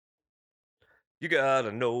 You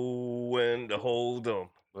gotta know when to hold 'em.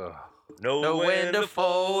 Ugh. Know when to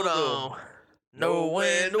fold 'em. know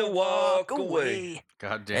when to walk away,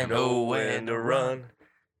 God and damn it. know when to run.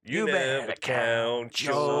 You better count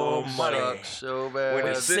your money. money. So When bad.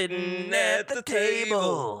 you're sitting at the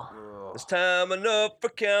table. It's time enough for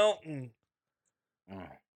counting.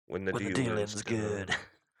 When the dealing's good.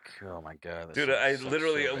 Oh my god. that Dude, song I sucks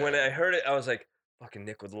literally, so when bad. I heard it, I was like, fucking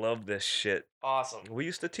Nick would love this shit. Awesome. We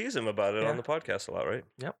used to tease him about it Yeah. on the podcast a lot, right?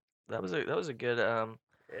 That was a good Yeah.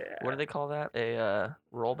 what do they call that? A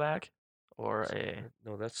rollback or a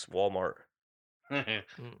No, that's Walmart.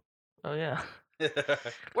 oh yeah.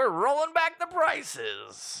 We're rolling back the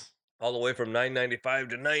prices. All the way from $9.95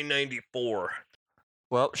 to $9.94.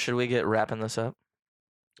 Well, should we get wrapping this up?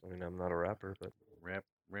 I mean, I'm not a rapper, but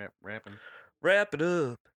Rapping. wrap it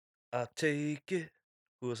up. I'll take it.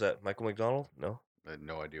 Who was that? Michael McDonald? No. I had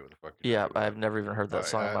no idea what the fuck you're Yeah, talking about. I've never even heard that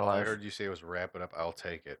song in my all life. I heard you say was wrap it up, I'll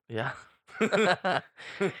take it. Yeah.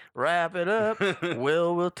 Wrap it up.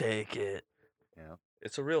 We'll take it.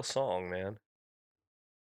 It's a real song, man.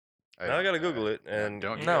 Now I gotta Google it, and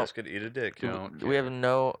don't you No. guys could eat a dick. Don't We have care.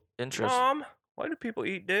 no interest. Mom, why do people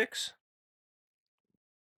eat dicks?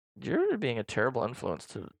 You're being a terrible influence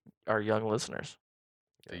to our young listeners.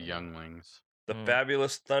 The younglings. The Mm.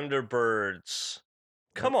 Fabulous Thunderbirds.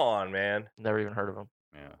 Come on, man. Never even heard of them.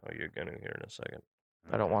 Yeah. Oh, you're gonna hear in a second.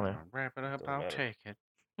 I don't want to. Wrap it up, Don't I'll matter. take it.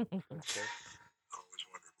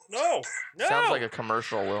 No, no. Sounds like a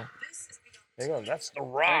commercial, Will. Hang on, that's The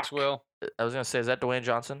Rock. Thanks, Will. I was going to say, is that Dwayne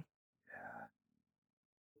Johnson? Yeah.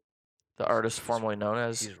 The artist formerly known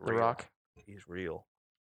as He's The real. Rock? He's real.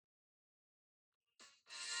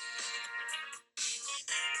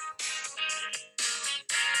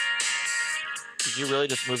 Did you really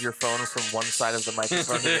just move your phone from one side of the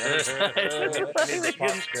microphone to the other side? I need the pop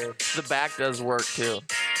screen. The back does work, too.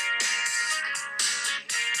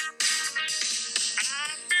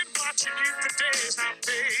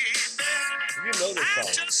 You know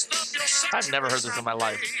this song. I've never heard this in my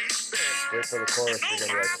life. Wait for the chorus. You're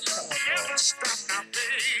gonna be like, oh.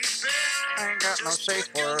 I ain't got no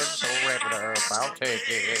safe words, so wrap it up, I'll take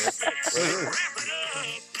it.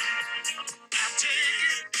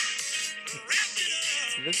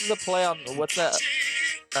 This is a play on, what's that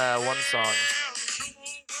one song?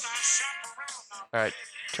 All right,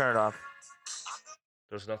 turn it off.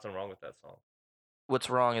 There's nothing wrong with that song. What's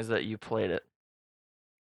wrong is that you played it.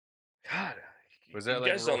 God, Was that you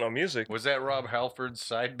like guys don't know music. Was that Rob Halford's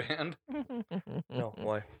side band? No,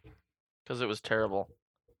 why? Because it was terrible.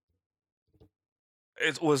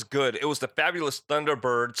 It was good. It was the Fabulous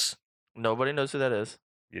Thunderbirds. Nobody knows who that is.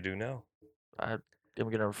 You do know. I'm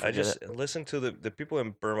gonna I forget just listen to the people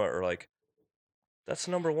in Burma are like, that's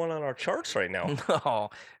 #1 on our charts right now. it. No,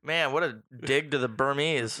 man, what a dig to the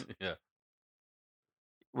Burmese. Yeah.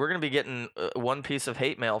 We're gonna be getting one piece of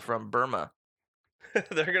hate mail from Burma.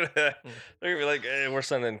 they're gonna be like, hey, we're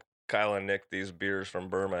sending Kyle and Nick these beers from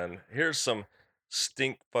Burma, and here's some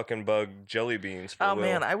stink fucking bug jelly beans for Oh Will.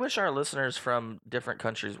 man, I wish our listeners from different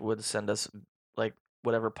countries would send us like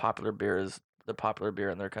whatever popular beer is the popular beer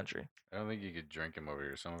in their country. I don't think you could drink them over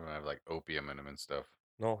here. Some of them have like opium in them and stuff.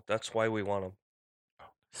 No, that's why we want them.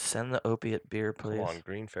 Send the opiate beer, please. Come on,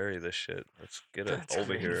 Green Fairy this shit. Let's get it That's over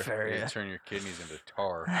Green here. Fairy. You turn your kidneys into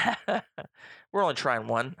tar. We're only trying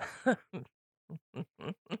one.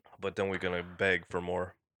 But then we're gonna beg for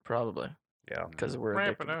more. Probably. Yeah. Because we're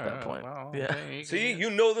Wrap addicted it at that up, point. I'll Yeah. take See, it, you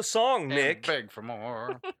know the song, and Nick. beg for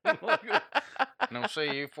more. No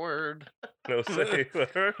safe word. No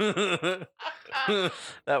saver.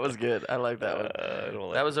 That was good. I like that one. I don't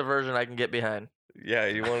like That was a version I can get behind. Yeah,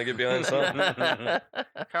 you want to get behind something?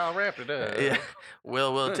 Kyle wrapped it up. Yeah.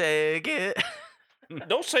 We'll take it.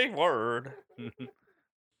 Don't say word.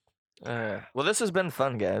 Well, this has been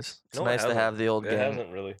fun, guys. It's No, it nice to hasn't. have the old It gang.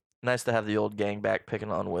 hasn't really. Nice to have the old gang back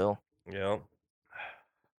picking on Will. Yeah,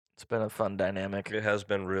 It's been a fun dynamic. it has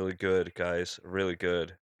been really good, guys. Really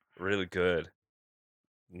good. Really good.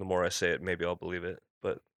 The more I say it, maybe I'll believe it.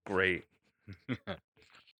 But great. All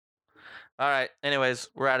right. Anyways,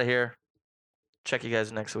 we're out of here. Check you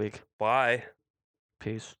guys next week. Bye.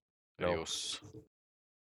 Peace. No. Adios.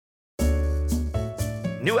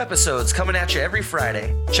 New episodes coming at you every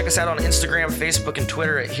Friday. Check us out on Instagram, Facebook, and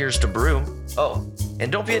Twitter at Here's to Brew. Oh,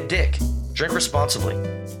 and don't be a dick. Drink responsibly.